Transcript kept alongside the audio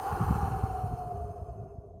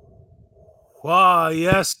Ah,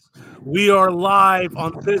 yes, we are live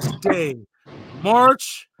on this day,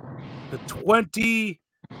 March the 29th.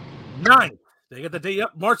 They got the date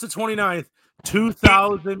up, March the 29th,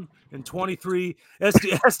 2023.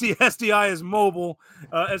 SDI is mobile.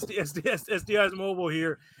 SDI is mobile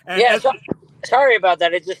here. And Yeah, sorry about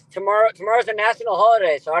that. It's just tomorrow's a national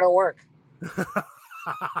holiday, so I don't work.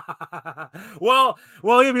 well,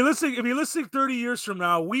 if you're listening 30 years from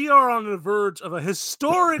now, we are on the verge of a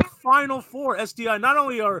historic Final Four. SDI. Not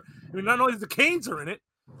only the Canes are in it,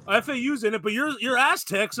 FAU's in it, but your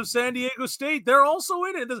Aztecs of San Diego State, they're also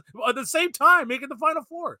in it at the same time, making the Final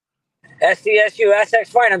Four. SDSU, Essex,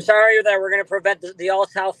 fine. I'm sorry that we're going to prevent the All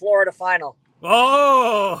South Florida final.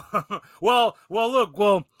 Oh, look.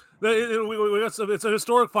 It's a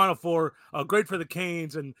historic Final Four. Great for the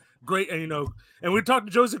Canes and great, and we talked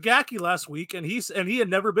to Joe Zagacki last week, and he had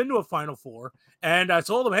never been to a Final Four. And I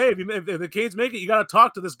told him, hey, if the Canes make it, you got to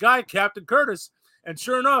talk to this guy, Captain Curtis. And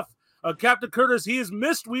sure enough, Captain Curtis, he is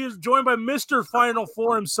joined by Mr. Final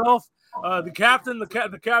Four himself, the captain.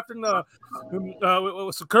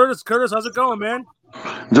 So Curtis, how's it going, man?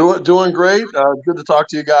 Doing great. Good to talk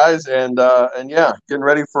to you guys, and yeah, getting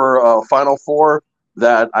ready for Final Four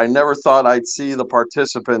that I never thought I'd see the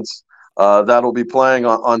participants that'll be playing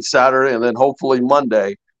on Saturday, and then hopefully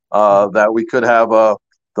Monday that we could have the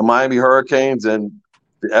Miami Hurricanes and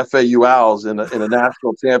the FAU Owls in a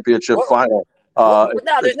national championship final. No,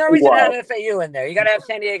 there's no reason to have FAU in there. You got to have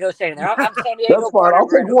San Diego State in there. I'm San Diego. That's fine. I'll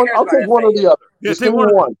take one. I'll take one or the other. Just give me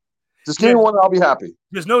one. Just give me one, and I'll be happy.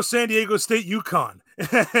 There's no San Diego State UConn.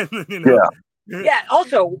 Yeah.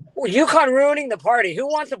 Also, UConn ruining the party. Who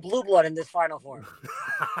wants a blue blood in this Final Four?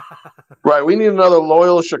 Right. We need another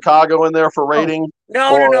Loyola Chicago in there for rating.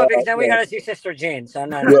 No, because then we got to see Sister Jean. So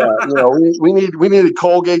no. Yeah, we needed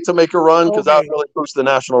Colgate to make a run because that really boosts the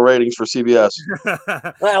national ratings for CBS.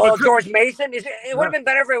 Well, George Mason. It would have been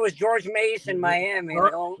better if it was George Mason, Miami.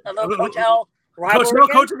 Like a little Coach L rivalry.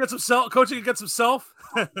 Coaching against himself.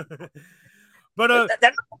 But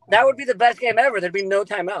that would be the best game ever. There'd be no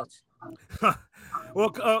timeouts. Well,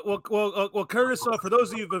 Curtis. For those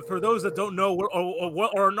that don't know or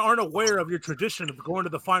aren't aware of your tradition of going to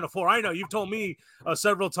the Final Four, I know you've told me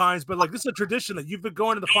several times, but this is a tradition that you've been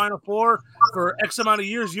going to the Final Four for X amount of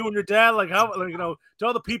years. You and your dad,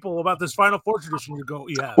 tell the people about this Final Four tradition you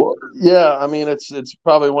have. Well, yeah, I mean it's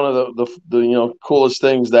probably one of the coolest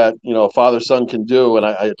things that a father-son can do, and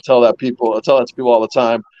I tell that to people all the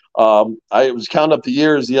time. I was counting up the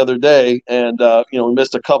years the other day, and we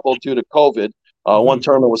missed a couple due to COVID. One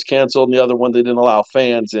tournament was canceled, and the other one they didn't allow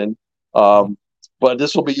fans in. But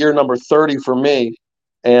this will be year number 30 for me,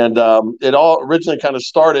 and it all originally kind of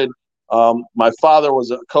started. My father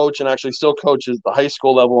was a coach and actually still coaches the high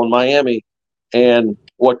school level in Miami, and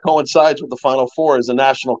what coincides with the Final Four is the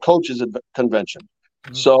National Coaches Convention.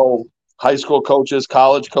 Mm-hmm. So high school coaches,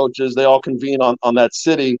 college coaches, they all convene on that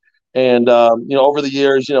city. And, over the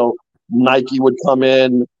years, Nike would come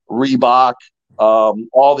in, Reebok,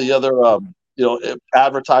 all the other,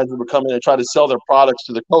 advertisers would come in and try to sell their products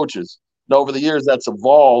to the coaches. And over the years, that's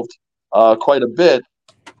evolved quite a bit.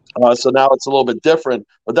 So now it's a little bit different,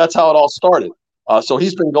 but that's how it all started. So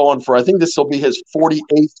he's been going for, I think this will be his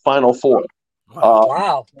 48th Final Four.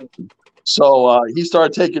 Wow. So he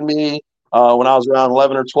started taking me when I was around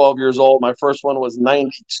 11 or 12 years old. My first one was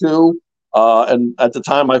 92. And at the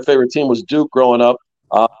time, my favorite team was Duke growing up.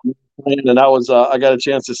 And that was I got a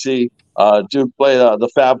chance to see Duke play the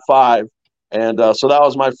Fab Five. And so that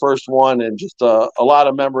was my first one, and just a lot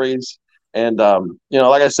of memories. And,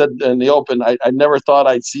 like I said in the open, I never thought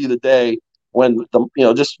I'd see the day when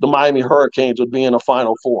just the Miami Hurricanes would be in a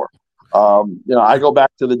Final Four. I go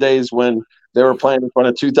back to the days when they were playing in front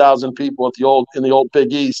of 2,000 people in the old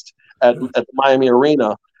Big East at the Miami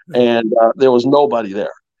Arena, and there was nobody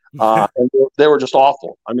there. And they were just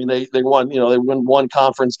awful. I mean, they won, they won one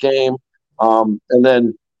conference game. And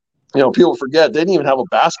then, people forget they didn't even have a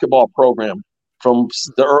basketball program from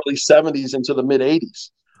the early 70s into the mid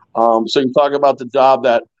 80s. So you talk about the job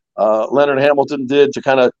that Leonard Hamilton did to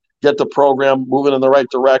kind of get the program moving in the right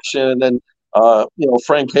direction. And,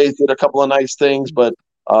 Frank Haith did a couple of nice things, but,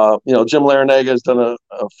 Jim Larinaga has done a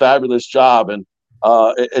fabulous job. And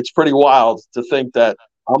it's pretty wild to think that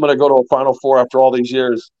I'm going to go to a Final Four after all these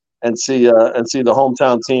years and see the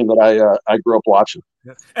hometown team that I grew up watching.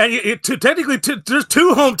 And technically, there's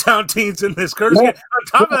two hometown teams in this, Curtis. Yeah. On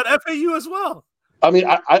top of that, FAU as well. I mean,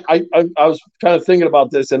 I was kind of thinking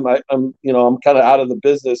about this, and I'm kind of out of the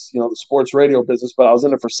business, the sports radio business, but I was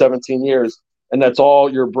in it for 17 years, and that's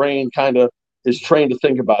all your brain kind of is trained to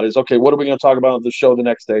think about is, okay, what are we going to talk about on the show the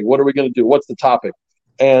next day? What are we going to do? What's the topic?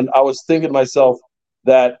 And I was thinking to myself,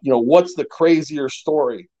 that, what's the crazier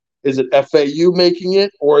story? Is it FAU making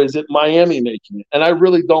it, or is it Miami making it? And I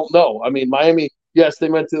really don't know. I mean, Miami, yes, they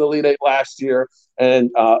went to the Elite Eight last year, and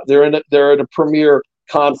they're in a premier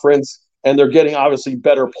conference, and they're getting obviously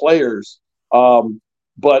better players.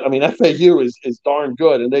 But I mean, FAU is darn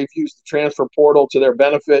good, and they've used the transfer portal to their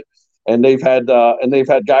benefit, and they've had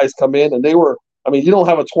guys come in, and they were. I mean, you don't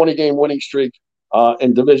have a 20-game winning streak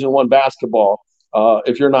in Division I basketball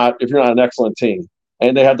if you're not an excellent team.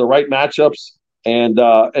 And they had the right matchups, and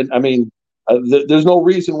I mean, there's no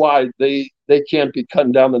reason why they can't be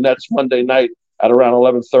cutting down the nets Monday night at around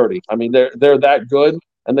 11:30. I mean, they're that good,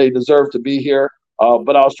 and they deserve to be here.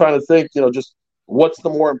 But I was trying to think, just what's the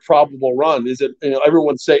more improbable run? Is it,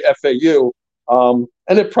 everyone say FAU, and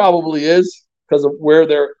it probably is because of where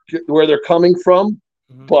they're coming from,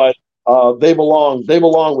 but they belong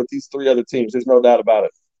with these three other teams. There's no doubt about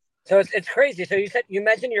it. So it's crazy. So you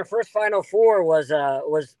mentioned your first Final Four was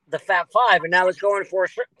the Fab Five, and now it's going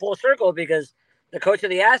full circle because the coach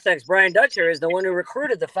of the Aztecs, Brian Dutcher, is the one who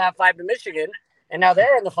recruited the Fab Five to Michigan, and now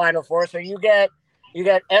they're in the Final Four. So you get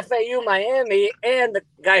FAU, Miami, and the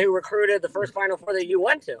guy who recruited the first Final Four that you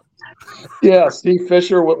went to. Yeah, Steve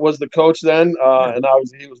Fisher was the coach then, and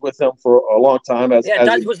he was with him for a long time.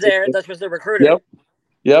 Dutch was there. Dutch was the recruiter.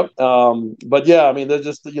 Yep. But yeah, I mean, there's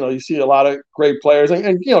just, you see a lot of great players,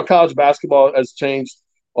 and college basketball has changed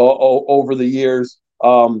over the years.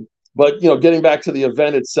 But getting back to the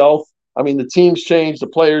event itself, I mean, the teams change, the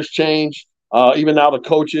players change. Even now, the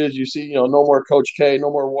coaches, you see, no more Coach K,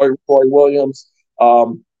 no more Roy Williams.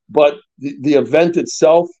 But the event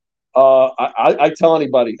itself, I tell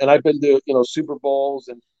anybody, and I've been to Super Bowls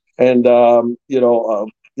and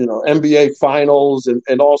NBA finals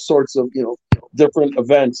and all sorts of different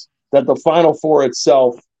events, that the Final Four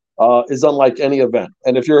itself is unlike any event.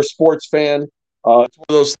 And if you're a sports fan, it's one of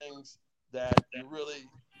those things that you really,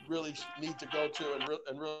 really need to go to and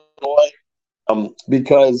really enjoy,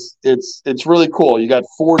 because it's really cool. You got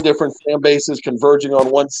 4 different fan bases converging on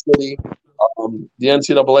one city. The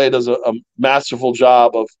NCAA does a masterful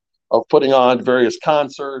job of putting on various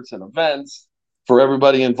concerts and events for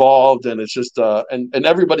everybody involved, and it's just and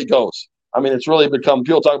everybody goes. I mean, it's really become,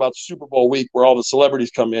 people talk about Super Bowl week where all the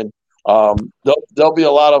celebrities come in. There'll be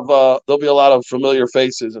a lot of familiar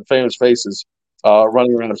faces and famous faces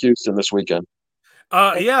running around Houston this weekend.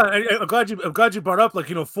 Yeah, I'm glad you brought up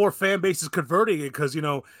 4 fan bases converting it, because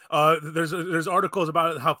there's articles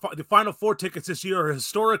about how the Final Four tickets this year are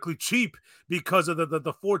historically cheap because of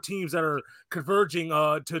the 4 teams that are converging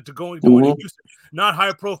to going to Houston. Not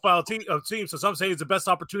high profile teams. So some say it's the best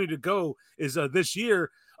opportunity to go is this year.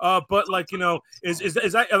 But is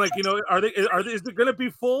that is it going to be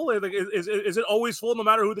full? Is it always full no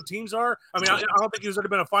matter who the teams are? I mean, I don't think there's ever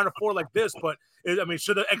been a Final Four like this, but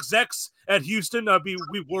should the execs at Houston be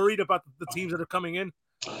worried about the teams that are coming in?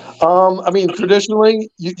 I mean, traditionally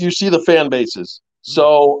you see the fan bases.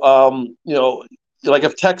 So like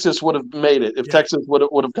if Texas would have made it, if Texas would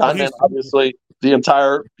have gotten in, obviously the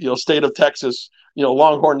entire state of Texas,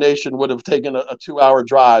 Longhorn Nation would have taken a 2-hour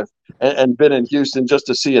drive and been in Houston just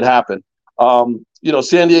to see it happen.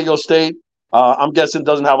 San Diego State, I'm guessing,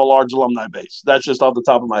 doesn't have a large alumni base. That's just off the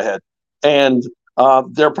top of my head, and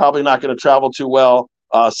they're probably not going to travel too well.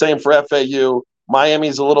 Same for FAU.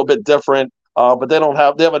 Miami's a little bit different, but they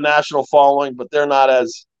have a national following, but they're not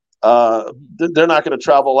as they're not going to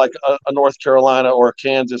travel like a North Carolina or a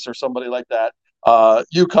Kansas or somebody like that.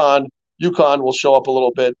 UConn will show up a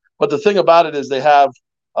little bit, but the thing about it is they have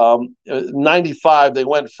 95. They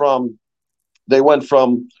went from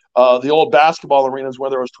the old basketball arenas where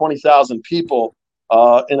there was 20,000 people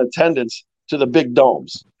in attendance to the big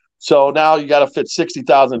domes. So now you got to fit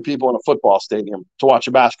 60,000 people in a football stadium to watch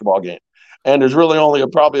a basketball game, and there's really only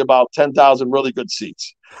probably about 10,000 really good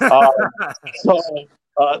seats. So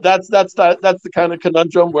that's the kind of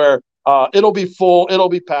conundrum where it'll be full, it'll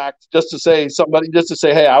be packed, just to say,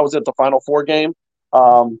 hey, I was at the Final Four game.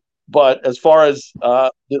 But as far as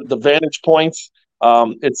the vantage points,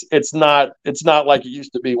 it's not like it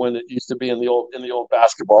used to be when it used to be in the old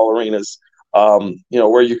basketball arenas.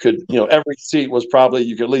 Where you could, every seat was probably,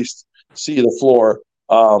 you could at least see the floor.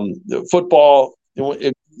 The football,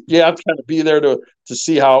 you have to kind of be there to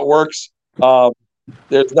see how it works.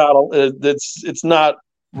 It's not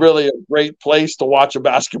really a great place to watch a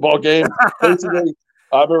basketball game. Basically,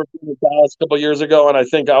 I remember being in Dallas a couple of years ago, and I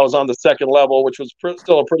think I was on the second level, which was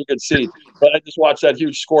still a pretty good seat. But I just watched that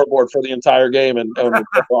huge scoreboard for the entire game and off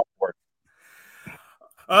for it.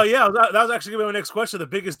 Yeah, that was actually going to be my next question. The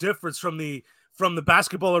biggest difference from the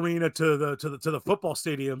basketball arena to the football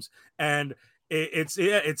stadiums, and it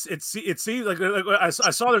seems like I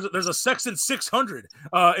saw there's a section 600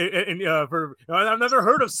 for I've never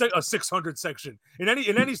heard of a 600 section in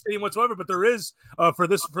any stadium whatsoever, but there is for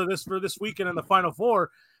this weekend in the Final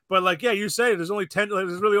Four. But like, yeah, you say there's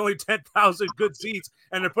really only 10,000 good seats,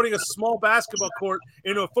 and they're putting a small basketball court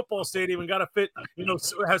into a football stadium and got to fit,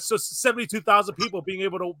 has 72,000 people being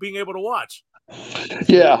able to watch.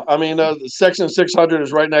 Yeah, I mean, the section 600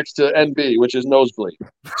 is right next to NB, which is nosebleed.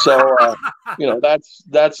 So, that's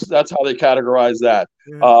how they categorize that.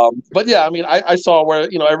 Yeah. But yeah, I mean, I saw where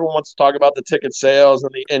everyone wants to talk about the ticket sales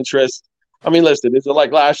and the interest. I mean, listen, is it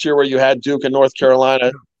like last year where you had Duke and North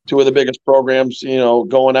Carolina, two of the biggest programs,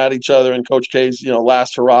 going at each other, and Coach K's,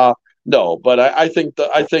 last hurrah? No, but I think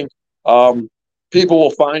people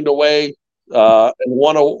will find a way and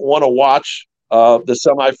want to watch the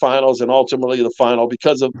semifinals and ultimately the final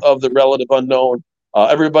because of the relative unknown.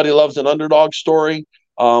 Everybody loves an underdog story,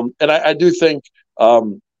 and I do think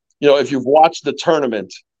if you've watched the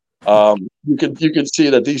tournament, you can see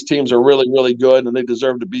that these teams are really, really good and they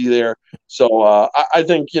deserve to be there. So I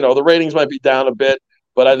think the ratings might be down a bit,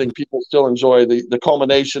 but I think people still enjoy the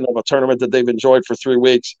culmination of a tournament that they've enjoyed for 3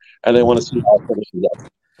 weeks, and they want to see how it finishes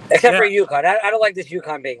up. Except for UConn. I don't like this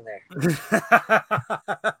UConn being there.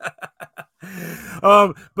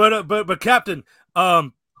 But Captain,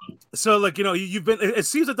 so like you've been. It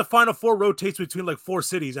seems like the Final Four rotates between like 4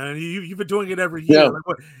 cities, and you've been doing it every year. Yeah.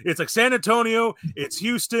 Like, it's like San Antonio, it's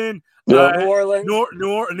Houston, New Orleans,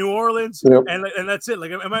 New Orleans, Yep. and that's it.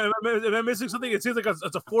 Like, am I missing something? It seems like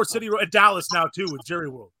it's a 4-city Dallas now too with Jerry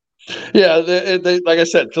World. Yeah, they like I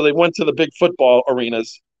said, so they went to the big football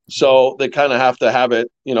arenas, so they kind of have to have it,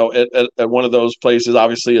 at one of those places.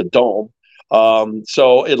 Obviously, a dome.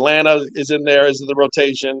 So Atlanta is in there as the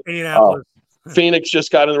rotation. Indianapolis. Phoenix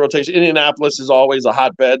just got in the rotation. Indianapolis is always a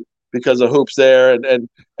hotbed because of hoops there, and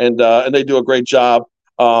they do a great job.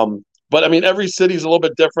 But I mean, every city is a little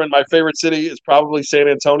bit different. My favorite city is probably San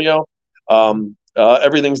Antonio.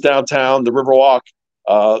 Everything's downtown, the Riverwalk,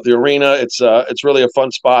 the arena. It's really a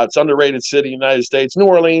fun spot. It's underrated city, United States. New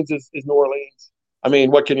Orleans is New Orleans. I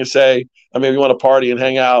mean, what can you say? I mean, if you want to party and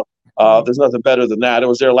hang out, there's nothing better than that. It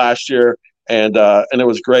was there last year, and it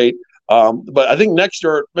was great. But I think next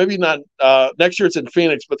year, maybe not next year, it's in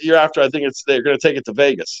Phoenix, but the year after, I think they're going to take it to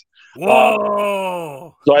Vegas.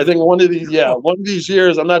 Whoa! So I think one of these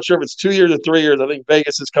years, I'm not sure if it's 2 years or 3 years. I think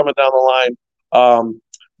Vegas is coming down the line.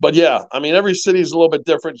 But yeah, I mean, every city is a little bit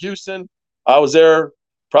different. Houston, I was there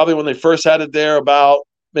probably when they first had it there about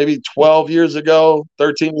maybe 12 years ago,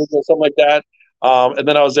 13 years ago, something like that. And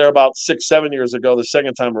then I was there about 6-7 years ago, the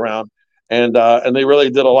second time around, and they really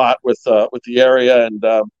did a lot with the area, and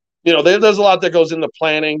there's a lot that goes into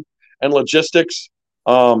planning and logistics,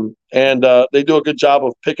 and they do a good job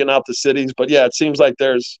of picking out the cities. But yeah, it seems like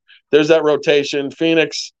there's that rotation: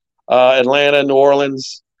 Phoenix, Atlanta, New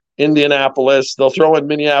Orleans, Indianapolis. They'll throw in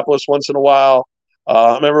Minneapolis once in a while.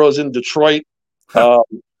 I remember I was in Detroit a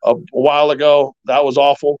while ago. That was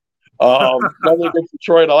awful. Nothing against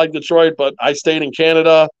Detroit. I like Detroit, but I stayed in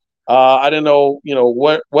Canada. I didn't know,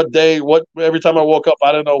 what day, every time I woke up,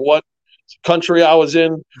 I didn't know what country I was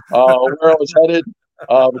in, where I was headed,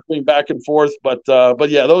 between back and forth. But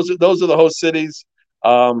yeah, those are the host cities.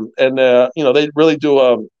 And they really do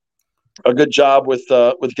a good job with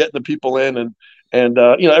getting the people in, and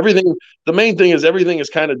everything. The main thing is everything is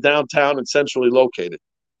kind of downtown and centrally located,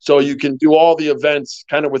 so you can do all the events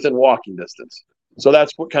kind of within walking distance. So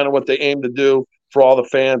that's what they aim to do for all the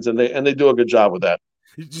fans, and they do a good job with that.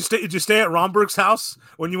 Did you stay at Romberg's house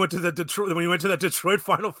when you went to the Detroit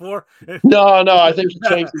Final Four? No, I think he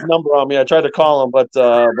changed his number on me. I tried to call him, but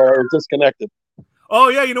I was disconnected. Oh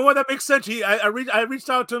yeah, you know what? That makes sense. I reached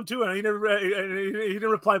out to him too, and he didn't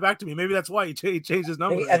reply back to me. Maybe that's why he changed his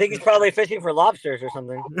number. I think he's probably fishing for lobsters or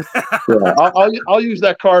something. Yeah, I'll use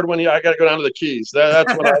that card when I got to go down to the Keys.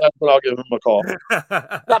 That's when I'll give him a call. No,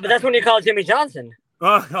 but that's when you call Jimmy Johnson.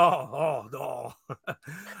 But so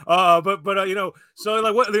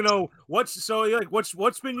like what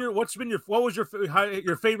was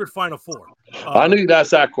your favorite Final Four? I knew you'd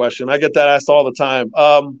ask that question. I get that asked all the time.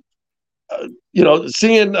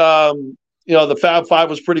 Seeing the Fab Five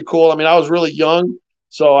was pretty cool. I mean, I was really young,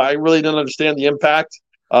 so I really didn't understand the impact.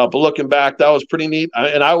 But looking back, that was pretty neat.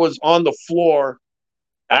 And I was on the floor.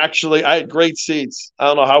 Actually, I had great seats. I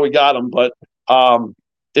don't know how we got them, but I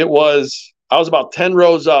was about 10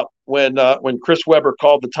 rows up when Chris Webber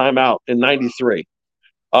called the timeout in '93.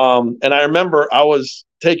 And I remember I was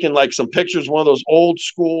taking like some pictures, one of those old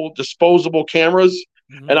school disposable cameras,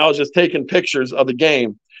 and I was just taking pictures of the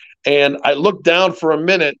game. And I looked down for a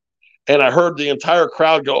minute, and I heard the entire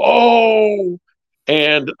crowd go, "Oh!"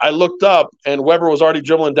 And I looked up, and Weber was already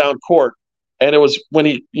dribbling down court. And it was when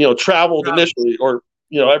he, traveled initially, or,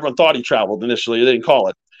 everyone thought he traveled initially. They didn't call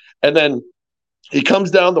it. And then he comes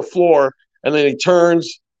down the floor, and then he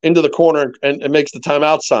turns into the corner and makes the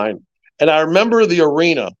timeout sign. And I remember the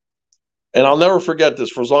arena, and I'll never forget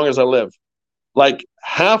this for as long as I live. Like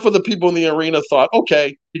half of the people in the arena thought,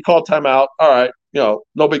 okay, he called timeout. All right,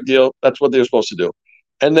 no big deal. That's what they were supposed to do.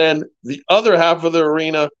 And then the other half of the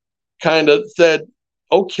arena kind of said,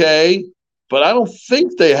 okay, but I don't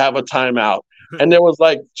think they have a timeout. And there was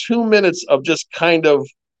like 2 minutes of just kind of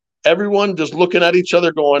everyone just looking at each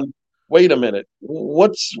other going, wait a minute,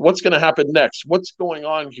 what's going to happen next? What's going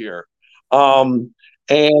on here? And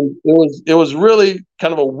it was really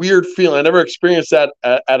kind of a weird feeling. I never experienced that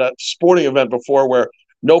at a sporting event before, where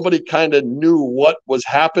nobody kind of knew what was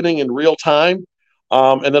happening in real time.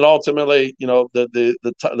 And then ultimately,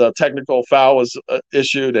 the technical foul was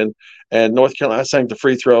issued, and North Carolina sank the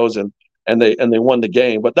free throws, and they won the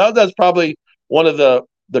game. But that's probably one of the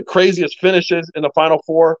craziest finishes in the Final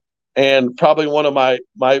Four, and probably one of my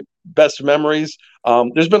best memories.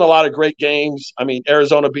 There's been a lot of great games. I mean,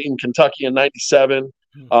 Arizona beating Kentucky in '97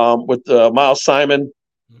 with Miles Simon.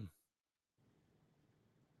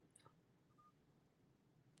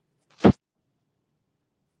 I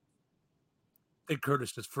think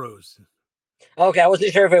Curtis just froze. Okay, I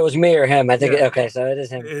wasn't sure if it was me or him. I think okay, so it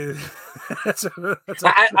is him. I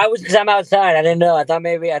was, because I'm outside. I didn't know. I thought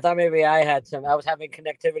maybe I had some. I was having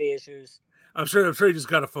connectivity issues. I'm sure he just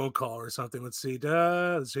got a phone call or something. Let's see.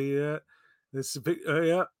 Let's see. This big.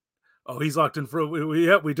 Yeah. Oh, he's locked in for.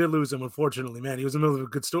 We did lose him, unfortunately, man. He was in the middle of a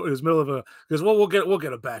good story. He was in the middle of a, because we'll get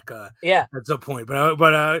it back. Yeah. At some point,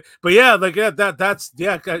 but yeah, like that's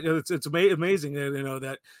it's amazing.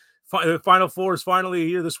 That. Final Four is finally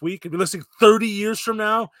here this week. If you're listening 30 years from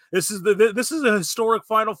now, this is a historic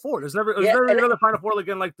Final Four. There's never another Final Four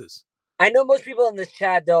again like this. I know most people in this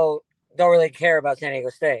chat don't really care about San Diego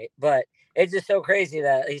State, but it's just so crazy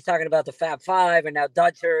that he's talking about the Fab Five, and now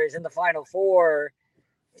Dutcher is in the Final Four.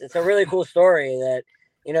 It's a really cool story that,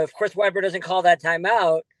 if Chris Webber doesn't call that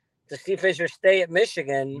timeout, does Steve Fisher stay at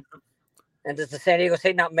Michigan, and does the San Diego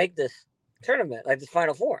State not make this tournament, like this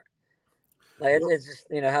Final Four? Like it's just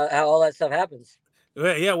how all that stuff happens.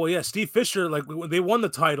 Yeah. Steve Fisher, like when they won the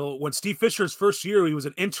title, when Steve Fisher's first year, he was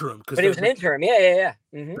an interim. But he was an interim. Yeah.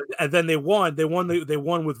 Mm-hmm. And then they won with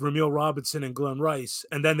Ramil Robinson and Glenn Rice,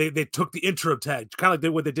 and then they took the interim tag, kind of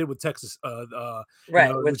like what they did with Texas.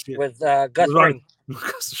 Right, with Gus Ring.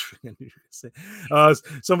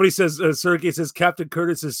 Somebody says Sergey says Captain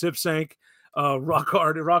Curtis is sip sank. Rock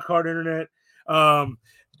hard internet.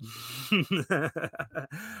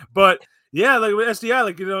 But yeah, like with SDI,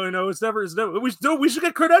 like it's never. We should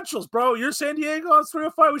get credentials, bro. You're San Diego on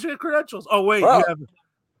 305. We should get credentials. Oh wait,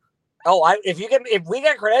 if we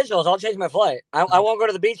get credentials, I'll change my flight. I won't go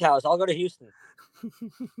to the beach house. I'll go to Houston.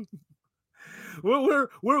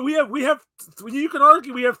 We have. You can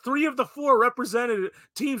argue we have 3 of the 4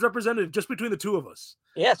 teams represented just between the 2 of us.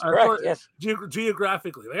 Yes, correct. Yes,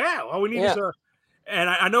 geographically. Yeah, all we need is a. And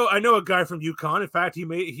I know a guy from UConn. In fact,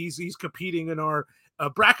 he's competing in our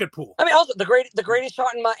bracket pool. I mean, also the greatest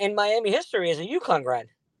shot in Miami history is a UConn grad.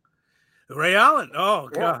 Ray Allen. Oh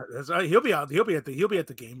God, he'll be out. He'll be at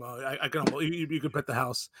the game. I can. You can bet the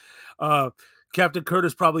house. Captain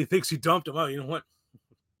Curtis probably thinks he dumped him. Oh, you know what?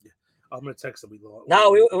 Yeah, I'm gonna text him. No,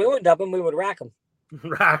 we wouldn't dump him. We would rack him.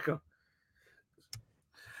 Rack him.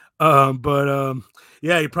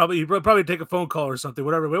 Yeah, he probably take a phone call or something.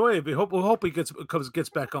 Whatever. Wait. We hope he gets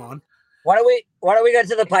back on. Why don't we get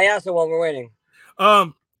to the payaso while we're waiting?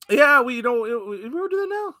 Yeah, we were doing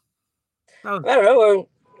that now. I don't know.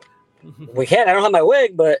 We can. I don't have my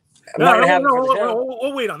wig, but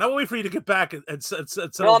we'll wait on that. We'll wait for you to get back. No,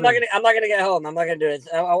 I'm not gonna get home. I'm not gonna do it.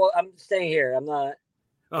 I'm staying here. I'm not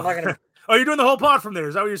gonna. Oh, you're doing the whole pod from there.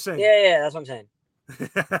 Is that what you're saying? Yeah. That's what I'm saying.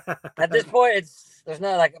 At this point, there's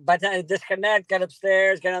no by the time I disconnect, get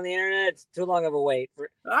upstairs, get on the internet. It's too long of a wait.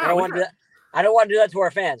 I don't want to do that. I don't want to do that to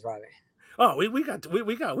our fans, Robbie. Oh, we got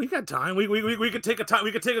time. We could take a time.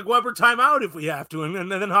 We could take a Weber timeout if we have to,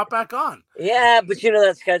 and then hop back on. Yeah, but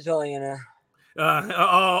that schedule, I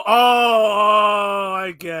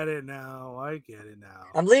get it now.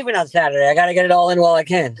 I'm leaving on Saturday. I got to get it all in while I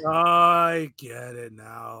can. I get it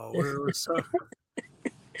now.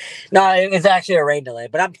 No, it's actually a rain delay,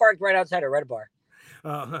 but I'm parked right outside a Red Bar.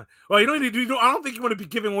 Well, I don't think you want to be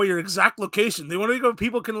giving away your exact location. They want to go.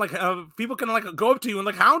 People can go up to you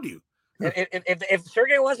and hound you. If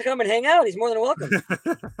Sergey wants to come and hang out, he's more than welcome.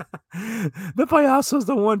 The payaso's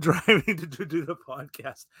the one driving to do the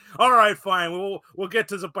podcast. All right, fine. We'll get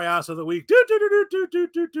to the payaso of the week.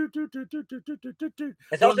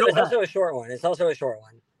 It's also a short one. It's also a short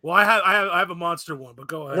one. Well, I have a monster one, but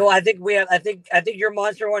go ahead. No, I think your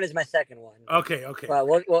monster one is my second one. Okay.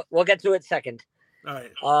 Well, we'll get to it second. All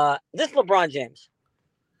right. This LeBron James.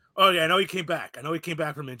 Oh yeah, I know he came back. I know he came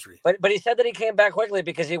back from injury. But he said that he came back quickly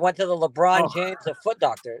because he went to the LeBron James of foot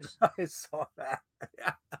doctors. I saw that.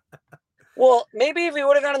 Yeah. Well, maybe if he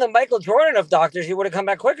would have gone to the Michael Jordan of doctors, he would have come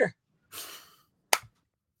back quicker.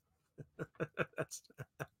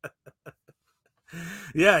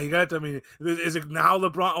 Yeah, you got to, I mean, is it now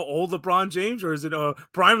old LeBron James, or is it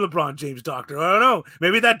prime LeBron James doctor? I don't know.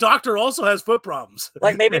 Maybe that doctor also has foot problems.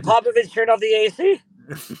 Like maybe Popovich turned off the AC.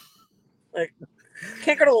 Like,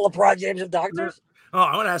 can't go to the LeBron James of doctors. Oh,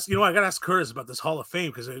 I want to ask. I got to ask Curtis about this Hall of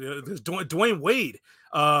Fame because there's Dwayne Wade.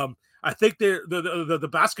 I think the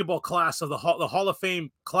basketball class of the Hall of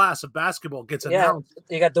Fame class of basketball gets announced.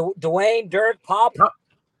 You got Dwayne, Dirk, Pop,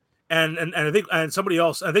 and I think somebody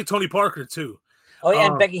else. I think Tony Parker too. Oh yeah,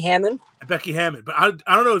 and Becky Hammond. But I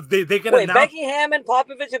don't know. They get Wait, announced. Becky Hammond,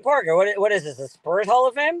 Popovich, and Parker. What is this? The Spurs Hall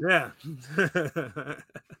of Fame? Yeah.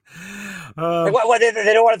 What they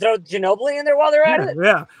don't want to throw Ginobili in there while they're at it?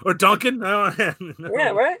 Yeah, or Duncan. Yeah,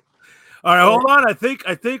 right. All right, hold on. I think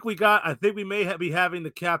we may be having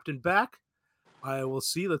the captain back. I will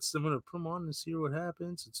see. I'm gonna put him on and see what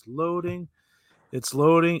happens. It's loading.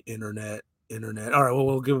 Internet. All right. Well,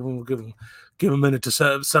 we'll give him a minute to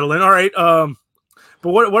settle in. All right.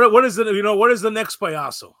 But what is it? What is the next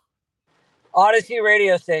payaso? Odyssey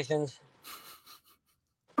radio stations.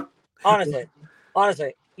 Honestly,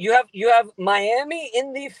 you have Miami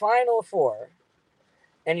in the Final Four,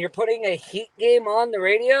 and you're putting a Heat game on the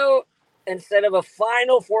radio instead of a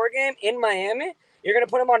Final Four game in Miami. You're gonna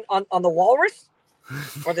put them on the Walrus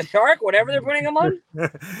or the Shark, whatever they're putting them on.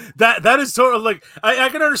 That is sort of like I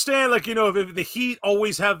can understand, like, if the Heat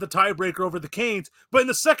always have the tiebreaker over the Canes, but in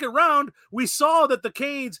the second round we saw that the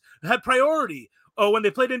Canes had priority when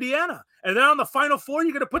they played Indiana, and then on the Final Four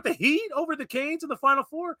you're going to put the Heat over the Canes in the Final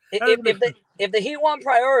Four. If the Heat want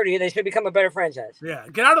priority, they should become a better franchise. Yeah,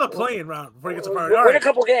 get out of the playing round before he gets a priority. Win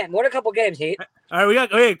a couple games, Heat. All right, we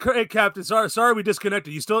got hey Captain. Sorry we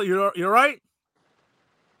disconnected. You're right.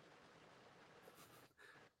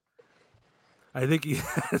 I think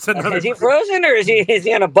it's another. Is he frozen or is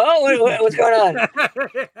he on a boat? What's going on?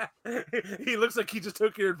 He looks like he just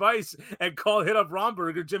took your advice and hit up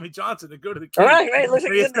Romberg or Jimmy Johnson to go to the Keys. Right. Looks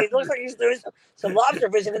like he's doing some lobster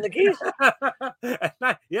fishing in the Keys.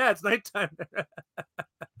 Yeah, it's nighttime.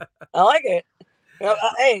 I like it.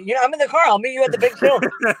 Hey, I'm in the car. I'll meet you at the Big Chill.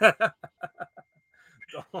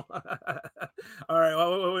 All right.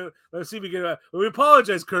 Well, let's see if we can. We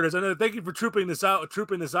apologize, Curtis. I know. Thank you for trooping this out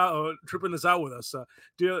with us.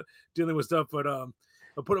 Dealing with stuff, but I'll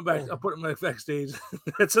put him back. I'll put him backstage.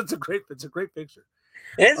 It's a great picture. It's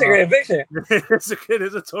a great picture. It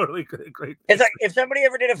is a totally great. It's like if somebody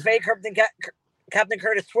ever did a fake Captain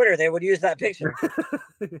Curtis Twitter, they would use that picture.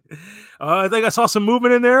 I think I saw some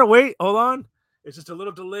movement in there. Wait, hold on. It's just a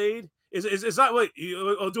little delayed. Is that wait?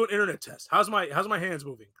 I'll do an internet test. How's my hands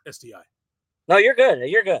moving? SDI. No, you're good.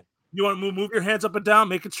 You're good. You want to move your hands up and down,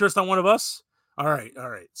 making sure it's not one of us. All right.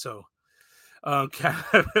 So,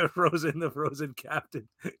 frozen captain,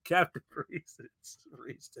 Freeze,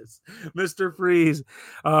 Mr. Freeze.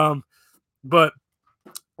 But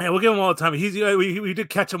yeah, we'll give him all the time. We did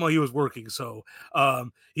catch him while he was working, so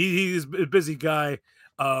he's a busy guy.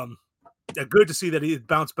 Good to see that he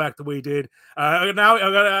bounced back the way he did. Now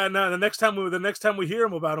the next time we hear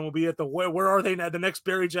him about him will be at the where are they now? The next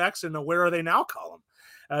Barry Jackson, where are they now column.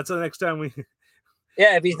 So the next time we.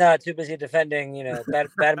 Yeah, if he's not too busy defending,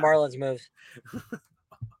 bad Marlins moves.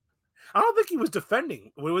 I don't think he was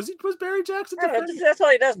defending. Was Barry Jackson defending? That's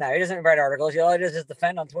all he does now. He doesn't write articles. All he does is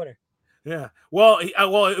defend on Twitter. Yeah. Well,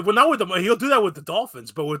 not with he'll do that with the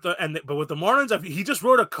Dolphins, but with the Marlins, he just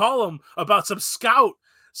wrote a column about some scout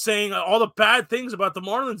saying all the bad things about the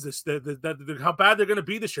Marlins, how bad they're going to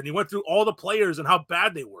be this year. And he went through all the players and how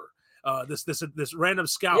bad they were. This random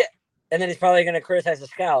scout. Yeah. And then he's probably going to criticize the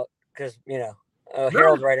scout because a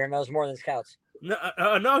Herald writer knows more than scouts.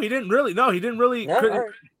 No, he didn't really. No, he didn't really. No,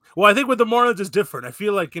 right. Well, I think with the Marlins is different. I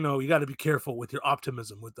feel like you got to be careful with your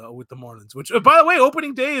optimism with the Marlins. Which, by the way,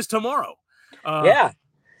 opening day is tomorrow. Yeah.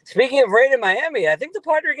 Speaking of rain in Miami, I think the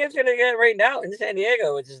Padre game's going to get rained out in San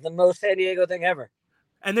Diego, which is the most San Diego thing ever.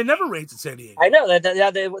 And they never rained in San Diego. I know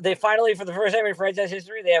that they finally, for the first time in franchise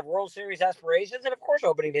history, they have World Series aspirations, and of course,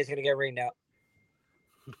 opening day is going to get rained out.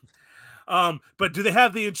 But do they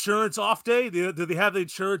have the insurance off day? Do they have the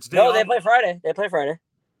insurance day? No, off? they play Friday. They play Friday.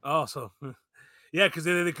 Oh, so yeah, because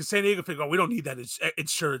San Diego figure, we don't need that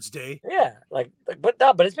insurance day. Yeah, but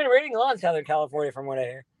it's been raining a lot in Southern California from what I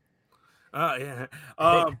hear. Yeah.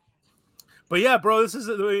 But yeah, bro, this is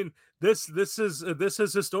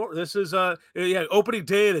historic. This is opening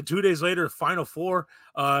day, and then 2 days later, Final Four.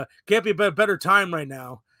 Can't be a better time right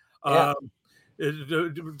now. Yeah.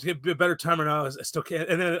 Can't be a better time right now. I still can't,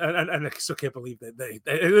 and I still can't believe that they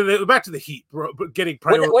back to the Heat, bro, getting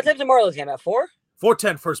priority. What time's tomorrow's game at 4?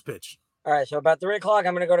 4:10 first pitch. All right, so about 3 o'clock,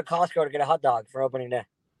 I'm gonna go to Costco to get a hot dog for opening day.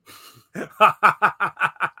 It's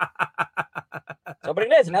opening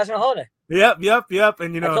day. It's a national holiday. Yep.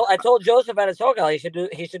 And I told Joseph at his hotel he should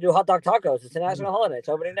do hot dog tacos. It's a national holiday. It's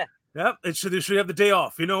opening day. Yep, it should have the day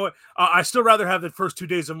off. You know what? I still rather have the first 2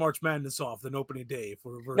 days of March Madness off than opening day.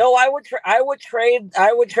 No, I would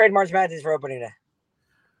trade March Madness for opening day.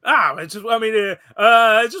 It's just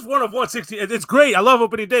it's just one of 160. It's great. I love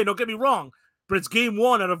opening day. Don't get me wrong, but it's game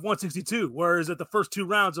 1 out of 162. Whereas at the first 2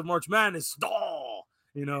 rounds of March Madness,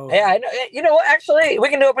 Yeah, I know. You know what? Actually, we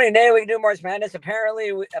can do opening day. We can do March Madness.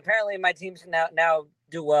 Apparently, my teams can now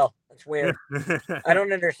do well. It's weird. I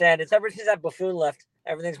don't understand. It's ever since that buffoon left.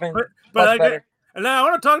 Everything's been much better. And now I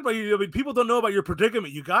want to talk about you. I mean, people don't know about your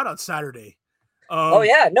predicament you got on Saturday. Oh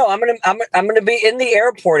yeah, no, I'm gonna be in the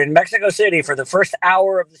airport in Mexico City for the first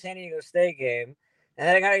hour of the San Diego State game, and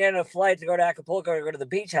then I gotta get on a flight to go to Acapulco to go to the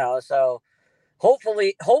beach house. So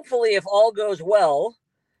hopefully, if all goes well,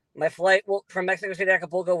 my flight from Mexico City to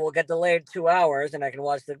Acapulco will get delayed 2 hours, and I can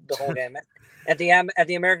watch the whole game at the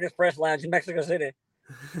American Express Lounge in Mexico City.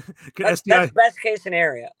 That's best case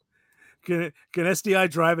scenario. Can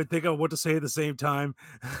SDI drive and think of what to say at the same time?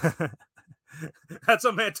 That's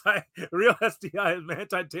a real SDI.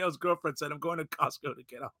 Manti Te'o's girlfriend said, "I'm going to Costco to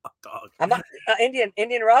get a hot dog." I'm not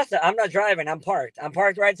Indian Rasta. I'm not driving. I'm parked. I'm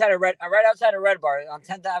parked right outside of Red Bar on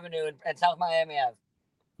 10th Avenue and South Miami Ave.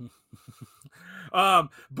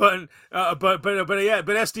 But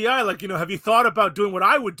SDI, like, have you thought about doing what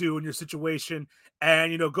I would do in your situation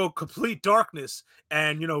and go complete darkness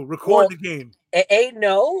and record the game?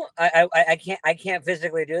 No, I can't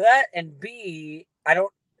physically do that, and B, I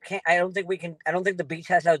don't think we can. I don't think the beach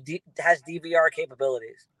has DVR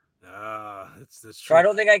capabilities. That's true. So I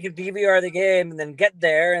don't think I can DVR the game and then get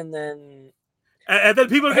there and then. And then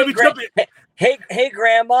people are going to be jumping. Hey,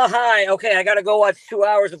 Grandma, hi. Okay, I got to go watch 2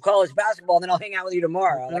 hours of college basketball, and then I'll hang out with you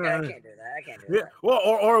tomorrow. Like, I can't do that. Well,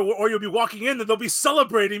 or you'll be walking in and they'll be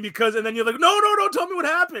celebrating and then you're like, no, don't tell me what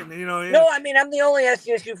happened. No, I mean, I'm the only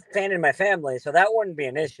SDSU fan in my family, so that wouldn't be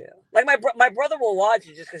an issue. Like my brother will watch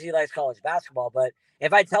it just because he likes college basketball, but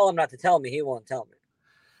if I tell him not to tell me, he won't tell me.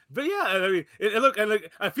 But yeah, I mean,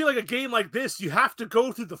 I feel like a game like this, you have to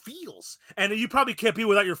go through the feels, and you probably can't be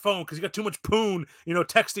without your phone because you got too much poon,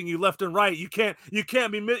 texting you left and right. You can't.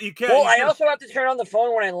 Well, I also have to turn on the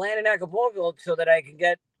phone when I land in Acapulco so that I can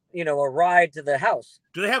get a ride to the house.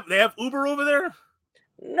 Do they have Uber over there?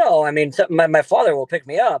 No, I mean my father will pick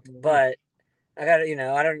me up, but I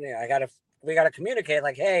gotta we gotta communicate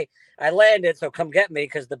like, hey, I landed, so come get me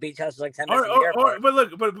because the beach house is like 10 minutes from the airport.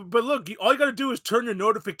 But look, all you gotta do is turn your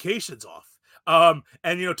notifications off. And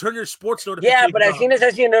turn your sports notifications. Yeah, but as off. soon as I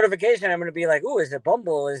see a notification, I'm gonna be like, "Ooh, is it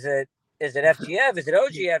Bumble? Is it FGF? Is it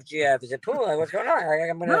OGFGF? Is it Pool? Like, what's going on?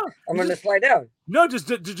 I'm gonna slide down." No, just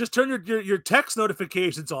turn your text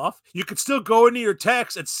notifications off. You can still go into your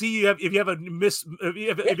text and see if you have a miss.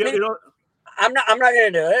 I'm not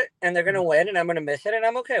gonna do it, and they're gonna win, and I'm gonna miss it, and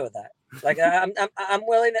I'm okay with that. Like I'm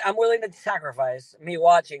willing to sacrifice me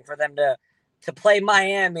watching for them to play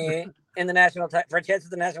Miami in the national for a chance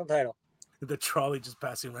at the national title. The trolley just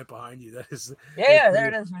passing right behind you. That is there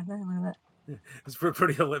it is right there. Look at that. It's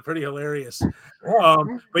pretty hilarious.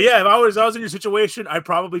 But yeah, if I was in your situation, I'd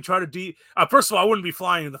probably try to first of all, I wouldn't be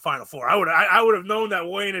flying in the Final Four. I would have known that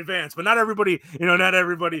way in advance, but not everybody. Not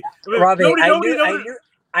everybody. Robbie,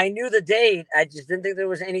 I knew the date. I just didn't think there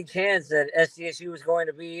was any chance that SDSU was going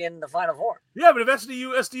to be in the Final Four. Yeah, but if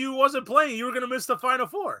SDU wasn't playing, you were going to miss the Final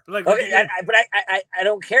Four. Like, okay, I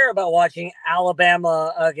don't care about watching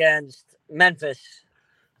Alabama against Memphis.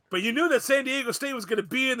 But you knew that San Diego State was going to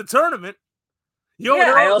be in the tournament.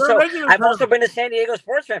 I've also been a San Diego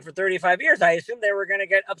sports fan for 35 years. I assumed they were going to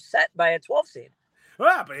get upset by a 12 seed.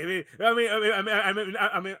 Yeah, but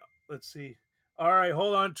I mean, let's see. All right,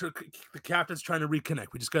 hold on. The captain's trying to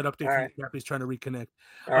reconnect. We just got update from the captain's trying to reconnect.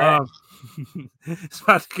 All right. It's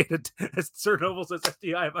about to get it. As Sir Noble says,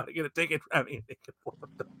 SDI about to get a ticket. I mean, they can pull up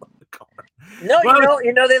the car. No,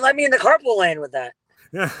 they let me in the carpool lane with that.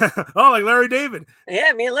 Oh, like Larry David.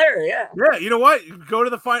 Yeah, me and Larry. Yeah. Yeah, you know what? You go to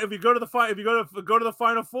the final. If you go to the final, if you go to the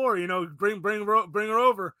Final Four, bring her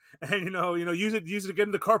over, and use it to get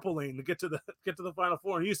in the carpool lane to get to the Final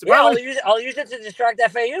Four in Houston. Yeah, I'll use it to distract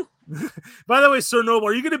FAU. By the way, Sir Noble,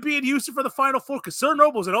 are you going to be in Houston for the Final Four? Because Sir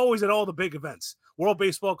Noble's always at all the big events: World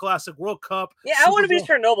Baseball Classic, World Cup. Yeah, I want to be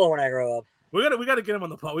Sir Noble when I grow up. We got to get him on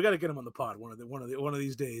the pod. We got to get him on the pod one of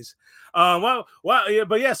these days. Yeah,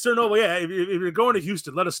 but yeah, Sir Noble. Yeah, if you're going to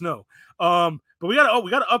Houston, let us know. But we got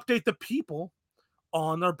to update the people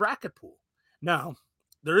on our bracket pool. Now,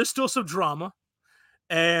 there is still some drama,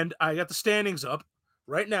 and I got the standings up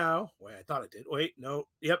right now. Wait, I thought I did. Wait, no.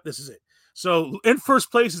 Yep, this is it. So in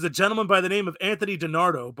first place is a gentleman by the name of Anthony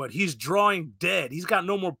DiNardo, but he's drawing dead. He's got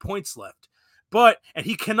no more points left. And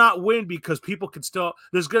he cannot win because people can still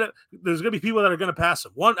there's gonna be people that are gonna pass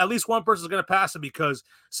him. At least one person is gonna pass him because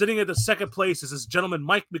sitting at the second place is this gentleman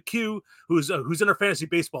Mike McHugh, who's in our fantasy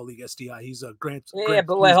baseball league SDI. He's a Grant. Yeah,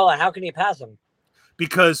 but wait, hold on. How can you pass him?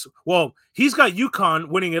 Because he's got UConn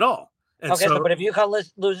winning it all. And okay, but if UConn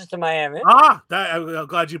loses to Miami, I'm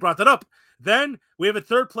glad you brought that up. Then we have at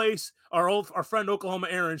third place our friend Oklahoma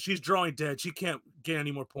Aaron. She's drawing dead. She can't get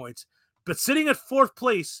any more points. But sitting at fourth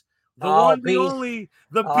place. The one, the only,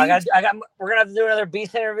 the Beast. We're gonna have to do another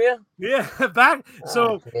Beast interview. Yeah, back.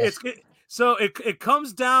 So it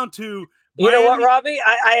comes down to. You know what, Robbie?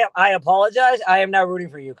 I apologize. I am now rooting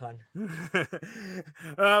for UConn.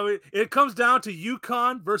 It comes down to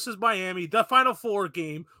UConn versus Miami, the Final Four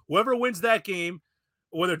game. Whoever wins that game,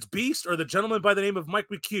 whether it's Beast or the gentleman by the name of Mike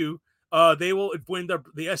McHugh, they will win the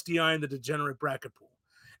SDI and the Degenerate bracket pool.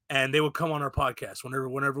 And they will come on our podcast whenever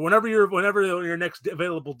your next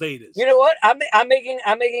available date is. You know what? I'm making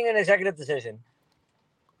an executive decision.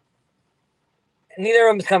 Neither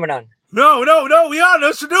of them is coming on. No, we are.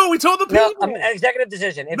 No, we told the people. No, executive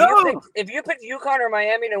decision. If you picked UConn or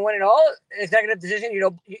Miami to win it all, executive decision.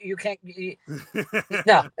 You can't.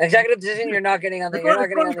 No, executive decision. You're not getting on the. You're not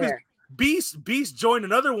getting on the air. Beast joined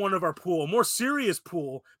another one of our pool, a more serious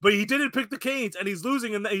pool, but he didn't pick the Canes, and he's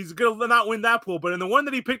losing, and he's gonna not win that pool. But in the one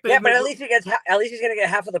that he picked, but at least he's gonna get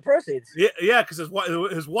half of the proceeds. Yeah, because his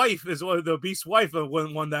wife is the Beast's wife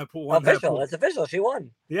won that pool. It's official. She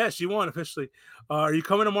won. Yeah, she won officially. Are you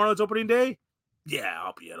coming tomorrow's opening day? Yeah,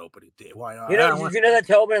 I'll be at opening day. Why not? You know that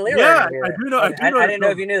Tobin and Leroy? Yeah, I do know. I didn't know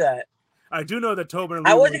if you knew that. I do know that Tobin and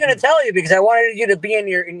Leroy. I wasn't going to tell you because I wanted you to be in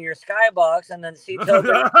your skybox and then see Tobin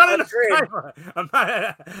on screen. I'm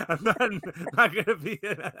not going to be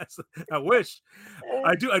in that. I wish.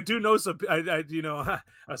 I do know some. I do know. I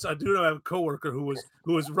have a coworker who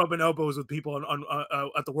was rubbing elbows with people on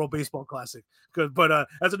at the World Baseball Classic. But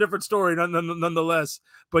that's a different story, nonetheless.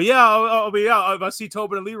 But yeah, I'll be out. If I see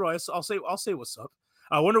Tobin and Leroy, I'll say what's up.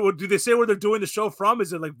 I wonder, do they say where they're doing the show from?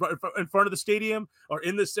 Is it like in front of the stadium or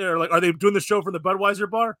in this, or like, are they doing the show from the Budweiser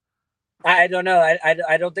bar? I don't know.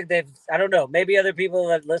 I don't think I don't know. Maybe other people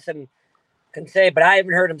that listen can say, but I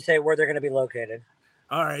haven't heard them say where they're going to be located.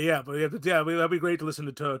 All right. Yeah. But that'd be great to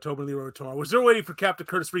listen to Tobin Leroy tomorrow. We're still waiting for Captain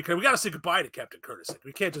Curtis Free. We got to say goodbye to Captain Curtis.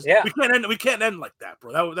 We can't just, we can't end like that,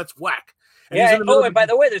 bro. That's whack. And and by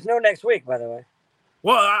the way, there's no next week, by the way.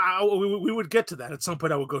 Well, we would get to that at some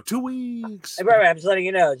point. I would go 2 weeks. Right. I'm just letting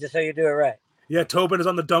you know, just so you do it right. Yeah, Tobin is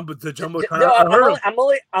on the jumbo. No,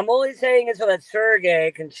 I'm only saying it so that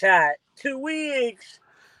Sergey can chat 2 weeks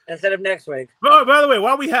instead of next week. Oh, by the way,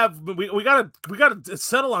 while we gotta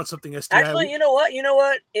settle on something. SDI. Actually, you know what?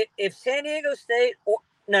 If San Diego State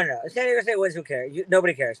if San Diego State wins, who cares?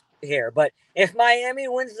 Nobody cares here. But if Miami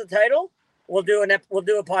wins the title, we'll do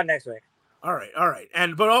a pod next week. All right.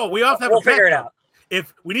 We also have we'll figure it out.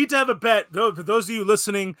 If we need to have a bet, for those of you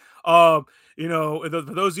listening, for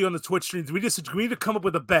those of you on the Twitch streams, we need to come up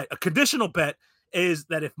with a bet. A conditional bet is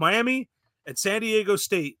that if Miami and San Diego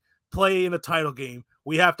State play in the title game,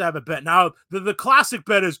 we have to have a bet. Now, the classic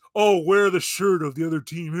bet is, wear the shirt of the other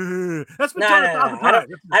team. That's been done 1,000 times.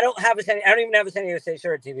 I don't even have a San Diego State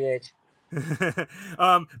shirt, TBH.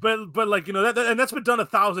 but like that that's been done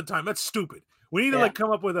 1,000 times. That's stupid. We need to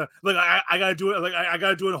come up with I gotta do it. I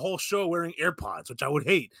gotta do a whole show wearing AirPods, which I would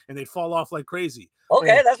hate, and they'd fall off like crazy.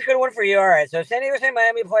 Okay, that's a good one for you. All right, so if San Diego State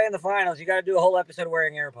Miami play in the finals, you got to do a whole episode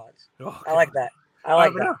wearing AirPods. I like that. I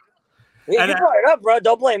like that. You brought it up, bro.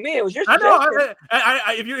 Don't blame me. It was your suggestion. I know.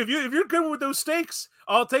 If you're good with those stakes,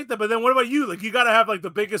 I'll take them. But then what about you? Like, you got to have like the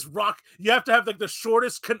biggest rock. You have to have like the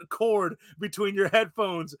shortest cord between your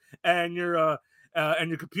headphones and your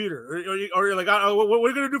computer, or you're like, what are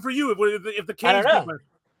you gonna do for you if the Canes? I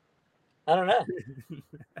don't know.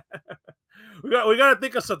 we got to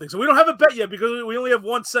think of something. So we don't have a bet yet because we only have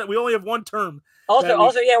one set. We only have one term. We'll worry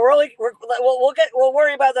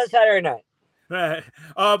about that Saturday night.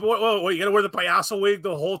 But what, you got to wear the payaso wig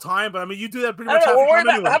the whole time? But I mean, you do that pretty I much don't know. half the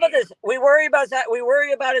time anyway. How about this? We worry about that. We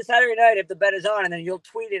worry about it Saturday night if the bet is on, and then you'll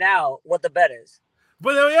tweet it out what the bet is.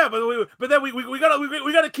 But then we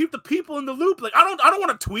gotta keep the people in the loop. Like I don't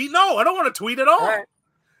want to tweet. No, I don't want to tweet at all. Right.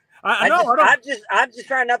 I don't. I'm just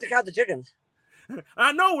trying not to count the chickens.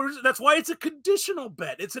 I know. That's why it's a conditional